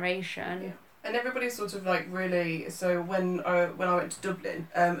to generation. Yeah. And everybody's sort of like really. So when I went to Dublin,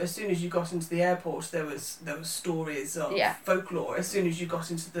 as soon as you got into the airport, there was stories of Yeah. folklore. As soon as you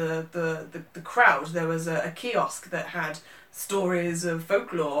got into the crowd, there was a kiosk that had stories of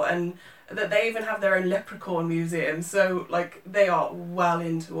folklore, and that they even have their own leprechaun museum. So like they are well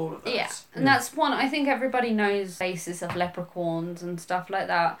into all of that. Yeah, and that's one I think everybody knows the basis of leprechauns and stuff like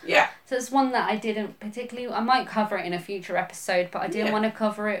that. Yeah. So it's one that I didn't particularly. I might cover it in a future episode, but I didn't Yeah. want to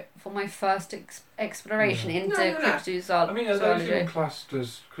cover it for my first exploration into No. cryptozoology. I mean, are those even classed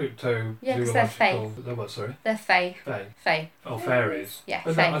as cryptozoological? Yeah, 'cause they're fake. They're what? Sorry. They're fae. Fae. Fae. Fairies. Yeah,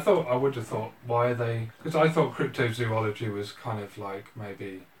 But fae. I would have thought, why are they? Because I thought cryptozoology was kind of like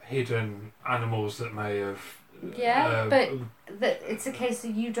maybe hidden animals that may have. Yeah, but it's a case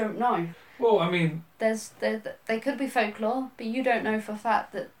that you don't know. Well, I mean, They could be folklore, but you don't know for a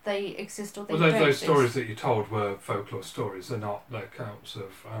fact that they exist or they well, don't those exist. stories that you told were folklore stories. They're not like accounts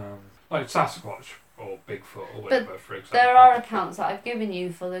of like Sasquatch or Bigfoot or whatever, for example. There are accounts that I've given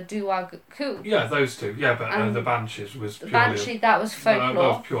you for the Duwag Ku. Yeah, those two. Yeah, but And the Banshees was The purely. Banshee, that was That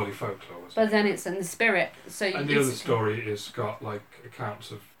folklore, was purely folklore. Wasn't but it? then it's in the spirit. So And the it's- other story is got like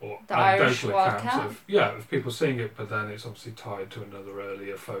accounts of or The Irish anecdotal wild accounts cat? of people seeing it, but then it's obviously tied to another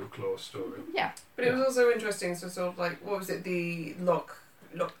earlier folklore story. Yeah, But it was also interesting. So sort of like what was it? The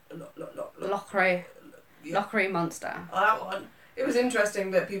Lochray Yeah. monster. That one. It was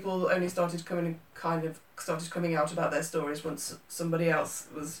interesting that people only started coming out about their stories once somebody else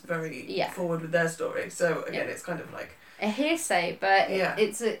was very Yeah. forward with their story. So again, Yeah. it's kind of like A hearsay, but Yeah.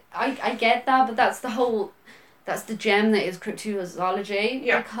 I get that, but that's the gem that is cryptozoology.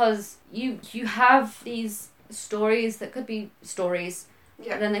 Yeah. Because you have these stories that could be stories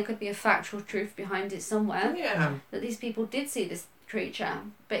Yeah. But then there could be a factual truth behind it somewhere. Yeah. That these people did see this creature.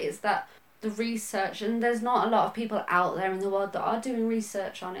 But it's that the research, and there's not a lot of people out there in the world that are doing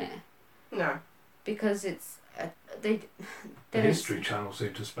research on it. No. Because it's... they The don't- History Channel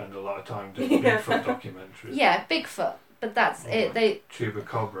seem to spend a lot of time doing Bigfoot documentaries. Yeah, Bigfoot. But that's it. They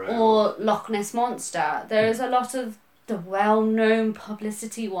Chupacabra. or Loch Ness Monster. There is a lot of the well-known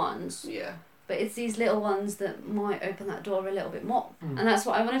publicity ones, Yeah. but it's these little ones that might open that door a little bit more. Mm. And that's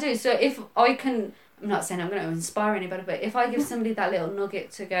what I want to do. So if I can, I'm not saying I'm going to inspire anybody, but if I give somebody that little nugget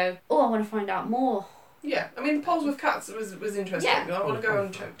to go, oh, I want to find out more. Yeah. I mean, the polls with cats was interesting. Yeah. I want to go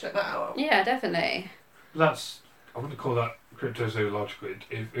and check that out. Yeah, definitely. That's, I wouldn't call that cryptozoological.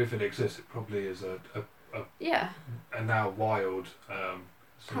 If it exists, it probably is Yeah. a now wild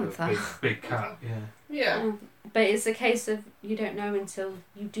sort of Panther. big cat. Yeah. Yeah. But it's a case of you don't know until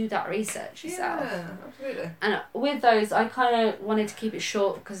you do that research yourself. Yeah, absolutely. And with those, I kind of wanted to keep it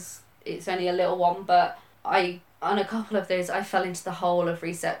short because it's only a little one, but on a couple of those, I fell into the hole of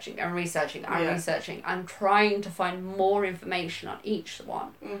researching and researching and Yeah. researching and trying to find more information on each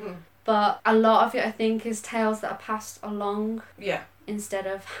one. Mm-hmm. But a lot of it, I think, is tales that are passed along Yeah. instead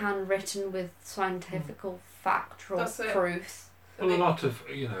of handwritten with scientific fact or That's it. proof. Well, a lot of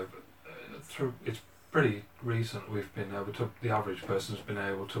through it's pretty recent. We've been able to. The average person's been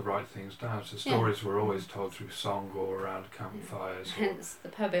able to write things down. So Yeah. stories were always told through song or around campfires. Or, Hence the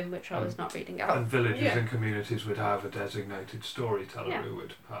poem, which I was not reading out. and villages Yeah. and communities would have a designated storyteller Yeah. who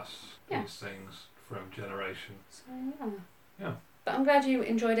would pass Yeah. these things from generation. So, yeah. Yeah. But I'm glad you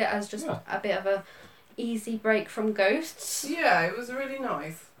enjoyed it as just Yeah. a bit of a easy break from ghosts. Yeah, it was really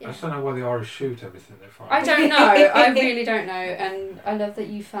nice. I just don't know why the Irish shoot everything they find. I don't know. I really don't know. And I love that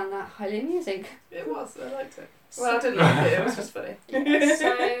you found that highly amusing. It was. I liked it. Well, I didn't like it. It was just funny.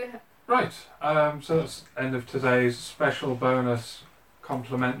 So, Right. So that's end of today's special bonus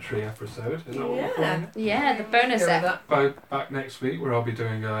complimentary episode. Is that what we're calling it? yeah, the bonus Go with ep. that. Back next week where I'll be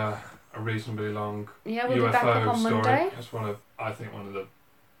doing a reasonably long Yeah, we'll UFO be back up on story. Monday. It's I think one of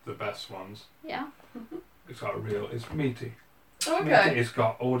the best ones. Yeah. It's it's meaty. Okay. It's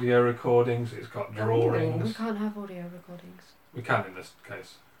got audio recordings. It's got We drawings. can't have audio recordings. We can in this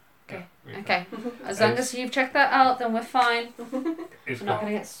case. Okay. Yeah, we Okay. As long as you've checked that out, then we're fine. It's We're not got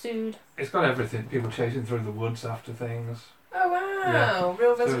going to get sued. it's got everything. People chasing through the woods after things. Oh wow! Yeah.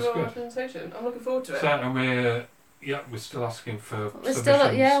 Real So it's visual good. representation. I'm looking forward to it. So and we're still asking for We're submission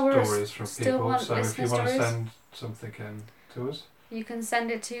still- yeah, we're stories from still people. want So if you listener want to stories. send something in to us, You can send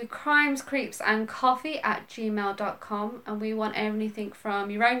it to crimescreepsandcoffee@gmail.com, and we want anything from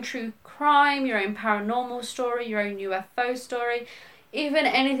your own true crime, your own paranormal story, your own UFO story, even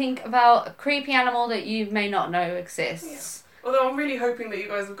anything about a creepy animal that you may not know exists. Although I'm really hoping that you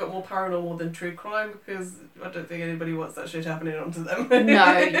guys have got more paranormal than true crime, because I don't think anybody wants that shit happening onto them.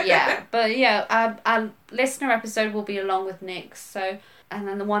 No, yeah. But yeah, our listener episode will be along with Nick's, so, and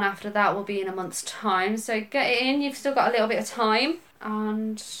then the one after that will be in a month's time. So get it in, you've still got a little bit of time.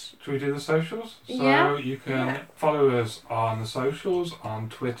 And should we do the socials? So Yeah. you can Yeah. follow us on the socials, on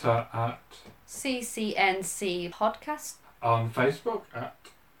Twitter CCNC podcast. on Facebook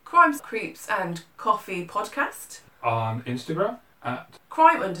Crimes, Creeps and Coffee podcast. on Instagram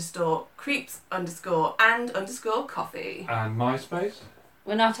Crime_creeps_and_coffee. and MySpace.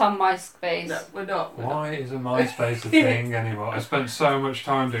 We're not on MySpace. No, we're not. Why isn't MySpace a thing anymore? I spent so much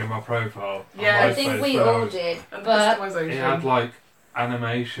time doing my profile. on Yeah, I think MySpace we when I all was- did, And but customization. It had like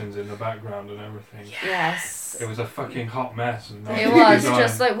animations in the background and everything. yes. It was a fucking hot mess. And It was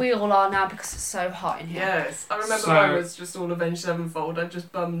just like we all are now because it's so hot in here. Yes, I remember So- mine was just all Avenged Sevenfold. I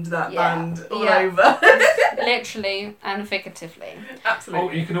just bummed that Yeah. band all Yeah. over. Literally and figuratively. Absolutely.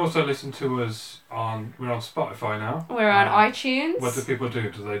 Oh, you can also listen to us we're on Spotify now. We're on Um, iTunes. What do people do?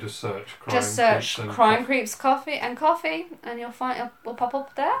 Do they just search crime? Just search Creeps and Crime Coffee? Creeps Coffee and Coffee, and you'll find it'll pop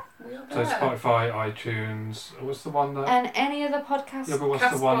up there. We are So there. Spotify, iTunes. What's the one that? And any other podcast. Yeah, but what's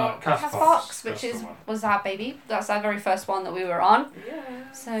the one? Castbox, which That's the one. was our baby. That's our very first one that we were on.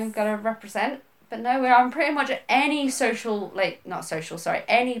 Yes. So gotta represent. But no, we're on pretty much any any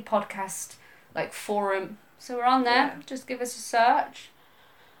podcast like forum. So we're on there. Yeah. Just give us a search.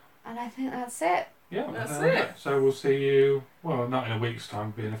 And I think that's it. Yeah, That's uh, it. So we'll see you. Well, not in a week's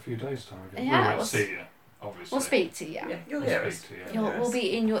time, but in a few days' time. Again. Yeah, we won't we'll see you, obviously. We'll speak to you. Yeah, you'll We'll hear us. speak to you. You'll, we'll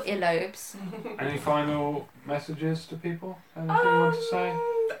be in your earlobes. Any final messages to people? Anything you want to say?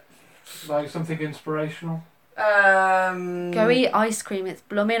 Like something inspirational? Go eat ice cream. It's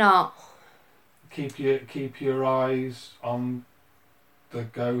blooming hot. Keep your eyes on the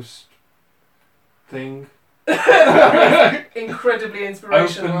ghost thing. Incredibly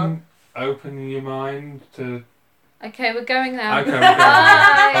inspirational. Open your mind to Okay, we're going now. Okay, we're going.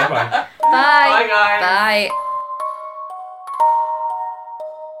 Bye bye. Bye. Bye, guys. Bye.